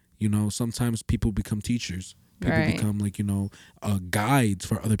 but you know, sometimes people become teachers. People Right. become, like, you know, guides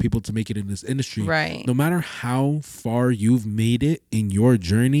for other people to make it in this industry. Right. No matter how far you've made it in your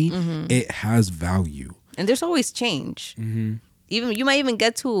journey, Mm-hmm. it has value. And there's always change. Mm-hmm. Even you might even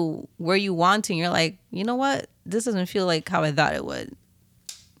get to where you want to, and you're like, you know what? This doesn't feel like how I thought it would.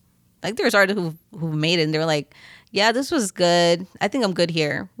 Like there's artists who made it, and they're like, yeah, this was good. I think I'm good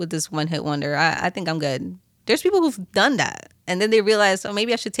here with this one hit wonder. I think I'm good. There's people who've done that, and then they realize, oh,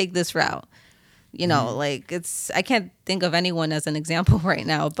 maybe I should take this route. You know, like I can't think of anyone as an example right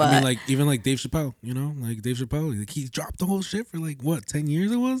now, but I mean, like, even like Dave Chappelle, you know, like Dave Chappelle, like, he dropped the whole shit for like, what, 10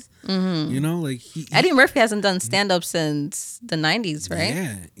 years it was? Mm-hmm. You know, like Eddie Murphy hasn't done stand up since the 90s,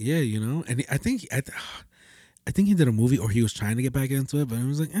 right? Yeah, you know, and I think he did a movie or he was trying to get back into it, but it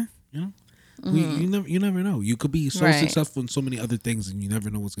was like, you know, you never know. You could be so Right. successful in so many other things, and you never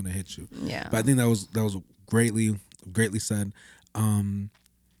know what's gonna hit you. Yeah. But I think that was greatly said.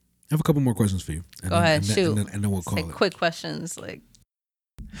 I have a couple more questions for you. Go ahead, and shoot. then we'll It's call like it. quick questions, like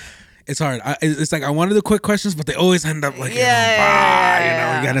It's hard. It's like I wanted the quick questions, but they always end up like,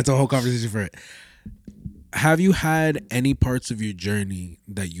 Yeah. you got into a whole conversation for it. Have you had any parts of your journey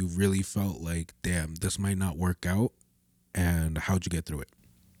that you really felt like, damn, this might not work out, and how'd you get through it?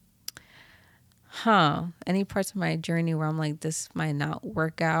 any parts of my journey where I'm like, this might not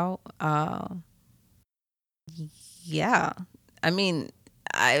work out? Yeah. I mean,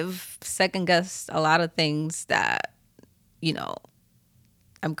 I've second guessed a lot of things that, you know,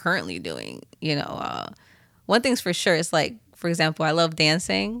 I'm currently doing. You know, one thing's for sure, it's like, for example, I love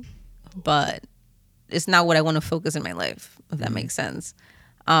dancing, but it's not what I want to focus in my life, if that makes sense.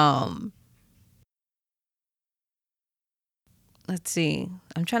 Let's see.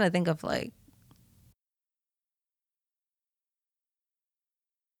 I'm trying to think of like,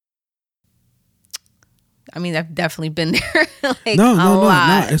 I mean, I've definitely been there like No, a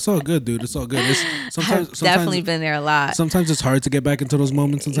lot. it's all good, dude. It's all good. It's I've definitely been there a lot. Sometimes it's hard to get back into those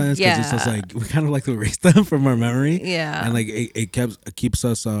moments sometimes because it's just Yeah. like we kind of like to erase them from our memory. Yeah. And like it keeps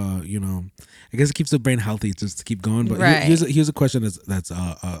us you know, I guess it keeps the brain healthy just to keep going. But Right. here's a question that's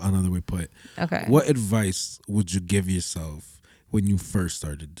another way put. Okay. What advice would you give yourself when you first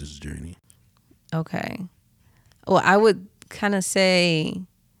started this journey? Okay. Well, I would kind of say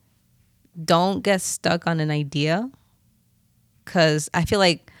don't get stuck on an idea, because I feel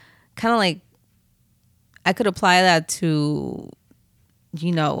like kind of like I could apply that to,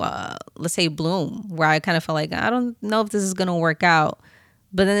 you know, let's say Bloom, where I kind of felt like I don't know if this is going to work out.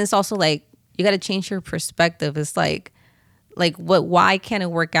 But then it's also like you got to change your perspective. It's like why can't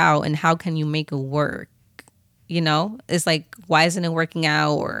it work out, and how can you make it work? You know, it's like, why isn't it working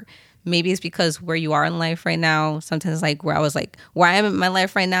out? Or maybe it's because where you are in life right now. Sometimes like where I am in my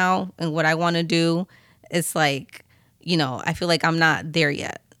life right now and what I want to do, it's like, you know, I feel like I'm not there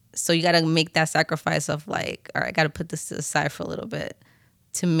yet. So you got to make that sacrifice of like, all right, I got to put this to the side for a little bit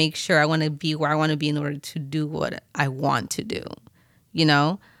to make sure I want to be where I want to be in order to do what I want to do, you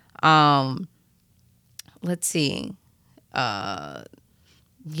know? Let's see.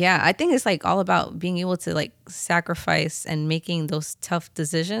 Yeah, I think it's like all about being able to like sacrifice and making those tough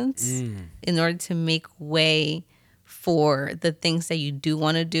decisions in order to make way for the things that you do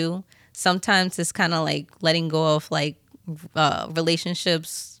want to do. Sometimes it's kind of like letting go of like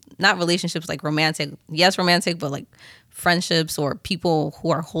relationships, not relationships like romantic, yes, romantic, but like friendships or people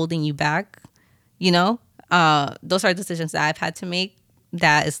who are holding you back, you know? Those are decisions that I've had to make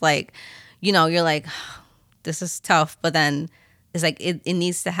that is like, you know, you're like, this is tough, but then it's like it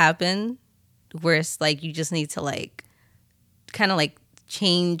needs to happen, where it's like you just need to like kind of like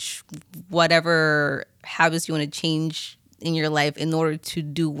change whatever habits you want to change in your life in order to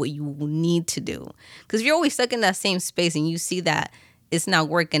do what you need to do. Because if you're always stuck in that same space and you see that it's not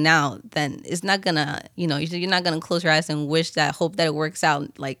working out, then it's not gonna, you're not gonna close your eyes and hope that it works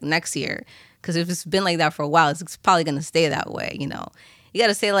out like next year. Because if it's been like that for a while, it's probably gonna stay that way. You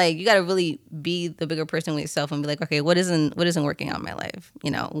gotta say, you gotta really be the bigger person with yourself and be like, okay, what isn't working out in my life?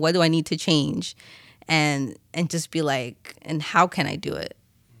 What do I need to change? And just be like, and how can I do it?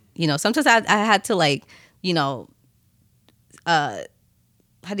 Sometimes I had to how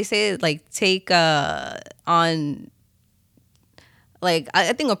do you say it? Take on.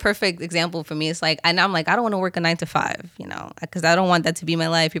 I think a perfect example for me is I'm I don't want to work a 9 to 5, because I don't want that to be my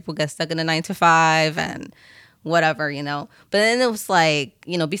life. People get stuck in a 9 to 5 and whatever, But then it was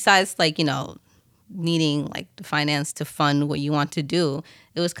besides needing the finance to fund what you want to do,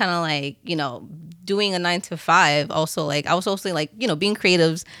 it was kind of doing a 9 to 5. Also, I was also being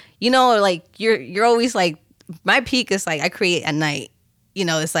creatives, you're always my peak is I create at night.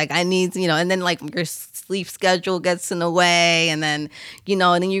 It's I need, and then your sleep schedule gets in the way. And then, and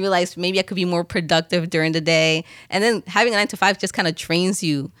then you realize maybe I could be more productive during the day. And then having a 9 to 5 just kind of trains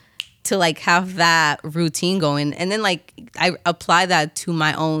you to have that routine going. And then I apply that to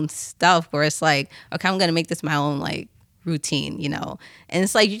my own stuff where it's okay, I'm going to make this my own routine, And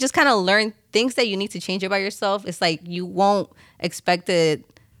it's you just kind of learn things that you need to change about yourself. It's you won't expect it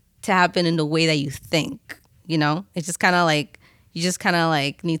to happen in the way that you think, It's just kind of you just kind of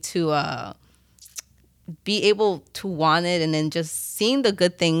need to be able to want it, and then just seeing the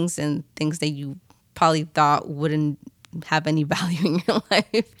good things and things that you probably thought wouldn't have any value in your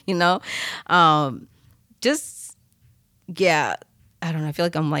life, just, yeah, I don't know. I feel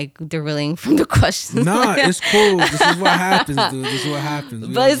I'm derailing from the question. Nah, it's cool. This is what happens, dude. This is what happens.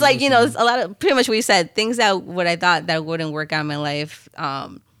 But it's it's a lot of pretty much what you said. Things that what I thought that wouldn't work out in my life.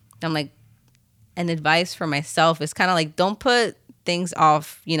 I'm an advice for myself is kind of don't put things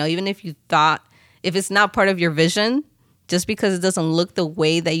off, even if it's not part of your vision, just because it doesn't look the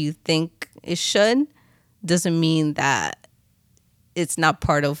way that you think it should, doesn't mean that it's not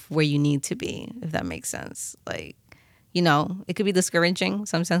part of where you need to be, if that makes sense. It could be discouraging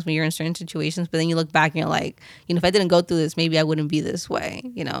sometimes when you're in certain situations, but then you look back and you're if I didn't go through this, maybe I wouldn't be this way,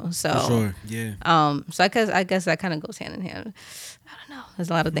 so. For sure, yeah. So I guess that kind of goes hand in hand. I don't know. There's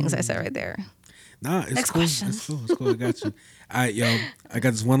a lot of things I said right there. Nah, it's Next cool. question. It's cool. It's cool. I got you. All right, yo. I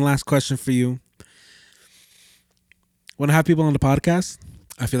got this one last question for you. When I have people on the podcast,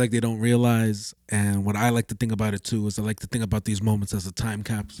 I feel like they don't realize, and what I like to think about it too is I like to think about these moments as a time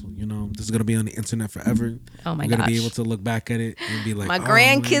capsule. This is gonna be on the internet forever. Oh my gosh. We're gonna be able to look back at it and be like, my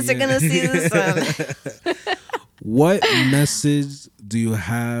grandkids are gonna see this. What message do you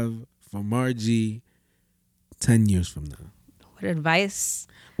have for Margie 10 years from now? What advice?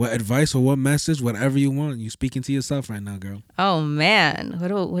 What advice or what message, whatever you want. You speaking to yourself right now, girl. Oh man, what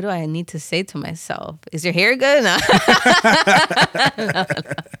do I need to say to myself? Is your hair good? No,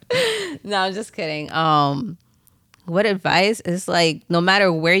 no, I'm just kidding. What advice is no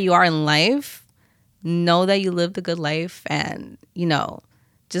matter where you are in life, know that you lived a good life, and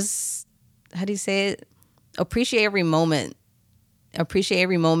just how do you say it? Appreciate every moment. Appreciate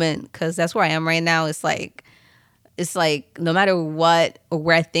every moment, because that's where I am right now. It's no matter what or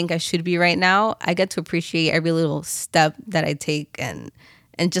where I think I should be right now, I get to appreciate every little step that I take, and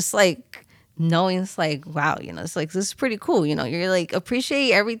just knowing it's wow, it's this is pretty cool, you're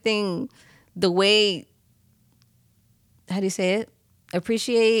appreciate everything the way, how do you say it?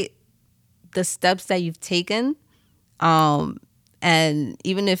 Appreciate the steps that you've taken. And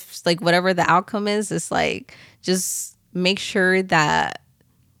even if whatever the outcome is, it's just make sure that,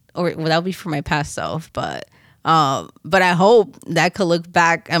 or well, that'll be for my past self, but I hope that I could look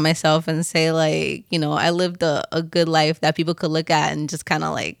back at myself and say I lived a good life that people could look at and just kind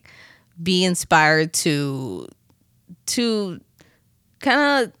of be inspired to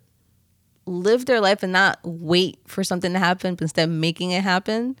kind of live their life and not wait for something to happen, but instead making it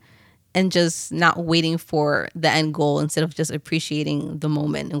happen, and just not waiting for the end goal instead of just appreciating the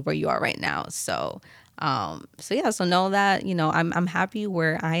moment and where you are right now. So know that, I'm happy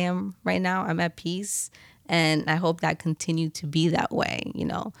where I am right now. I'm at peace. And I hope that continue to be that way,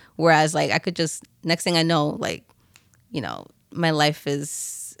 whereas I could just, next thing I know, my life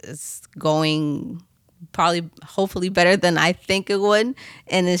is going probably hopefully better than I think it would.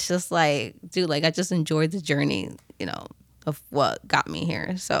 And it's just dude, I just enjoyed the journey, of what got me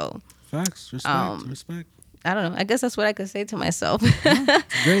here. So facts, respect. I don't know. I guess that's what I could say to myself.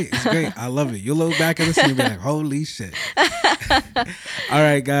 It's great. It's great. I love it. You'll look back at this and you'll be holy shit. All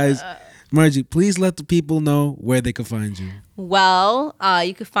right, guys. Margie, please let the people know where they can find you. Well,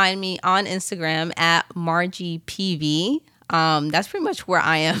 you can find me on Instagram at MargiePV. That's pretty much where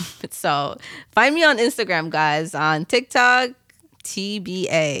I am. So find me on Instagram, guys, on TikTok,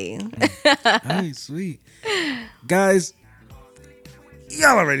 TBA. Hey, sweet. Guys,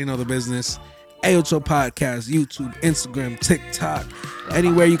 y'all already know the business. AOCHO Podcast, YouTube, Instagram, TikTok,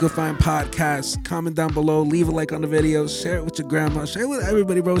 anywhere you can find podcasts. Comment down below, leave a like on the video, share it with your grandma, share it with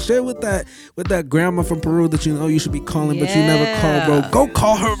everybody, bro. Share it with that grandma from Peru that you know you should be calling, but you never call, bro. Go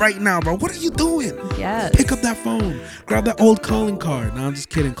call her right now, bro. What are you doing? Yes. Pick up that phone, grab that old calling card. No, I'm just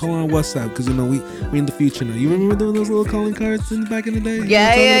kidding. Call her on WhatsApp because you know we in the future now. You remember doing those little calling cards back in the day?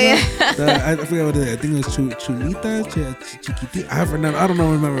 Yeah. I forgot what it is. I think it was Chulita, Chiquitita. I don't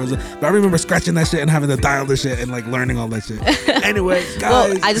know. Remember it was, but I remember scratching that shit and having to dial the shit and like learning all that shit. Anyway, guys.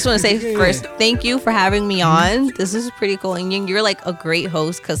 Well, I just want to say first, thank you for having me on. This is pretty cool, and you're like a great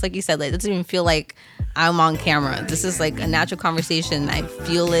host because, like you said, like, it doesn't even feel like I'm on camera. This is like a natural conversation. I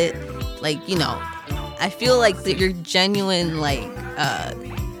feel it, like, you know, I feel like that you're genuine, like,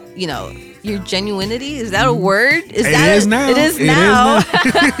 you know. Your genuinity, is that a word? It is now.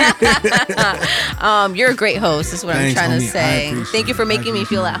 You're a great host. Is what I'm trying to say. Thank you for making me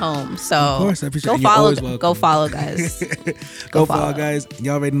feel at home. So of course, I appreciate it. Go follow, guys. Go follow, guys.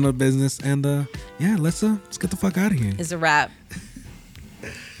 Y'all already know the business, and yeah, let's get the fuck out of here. It's a wrap.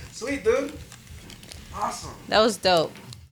 Sweet, dude. Awesome. That was dope.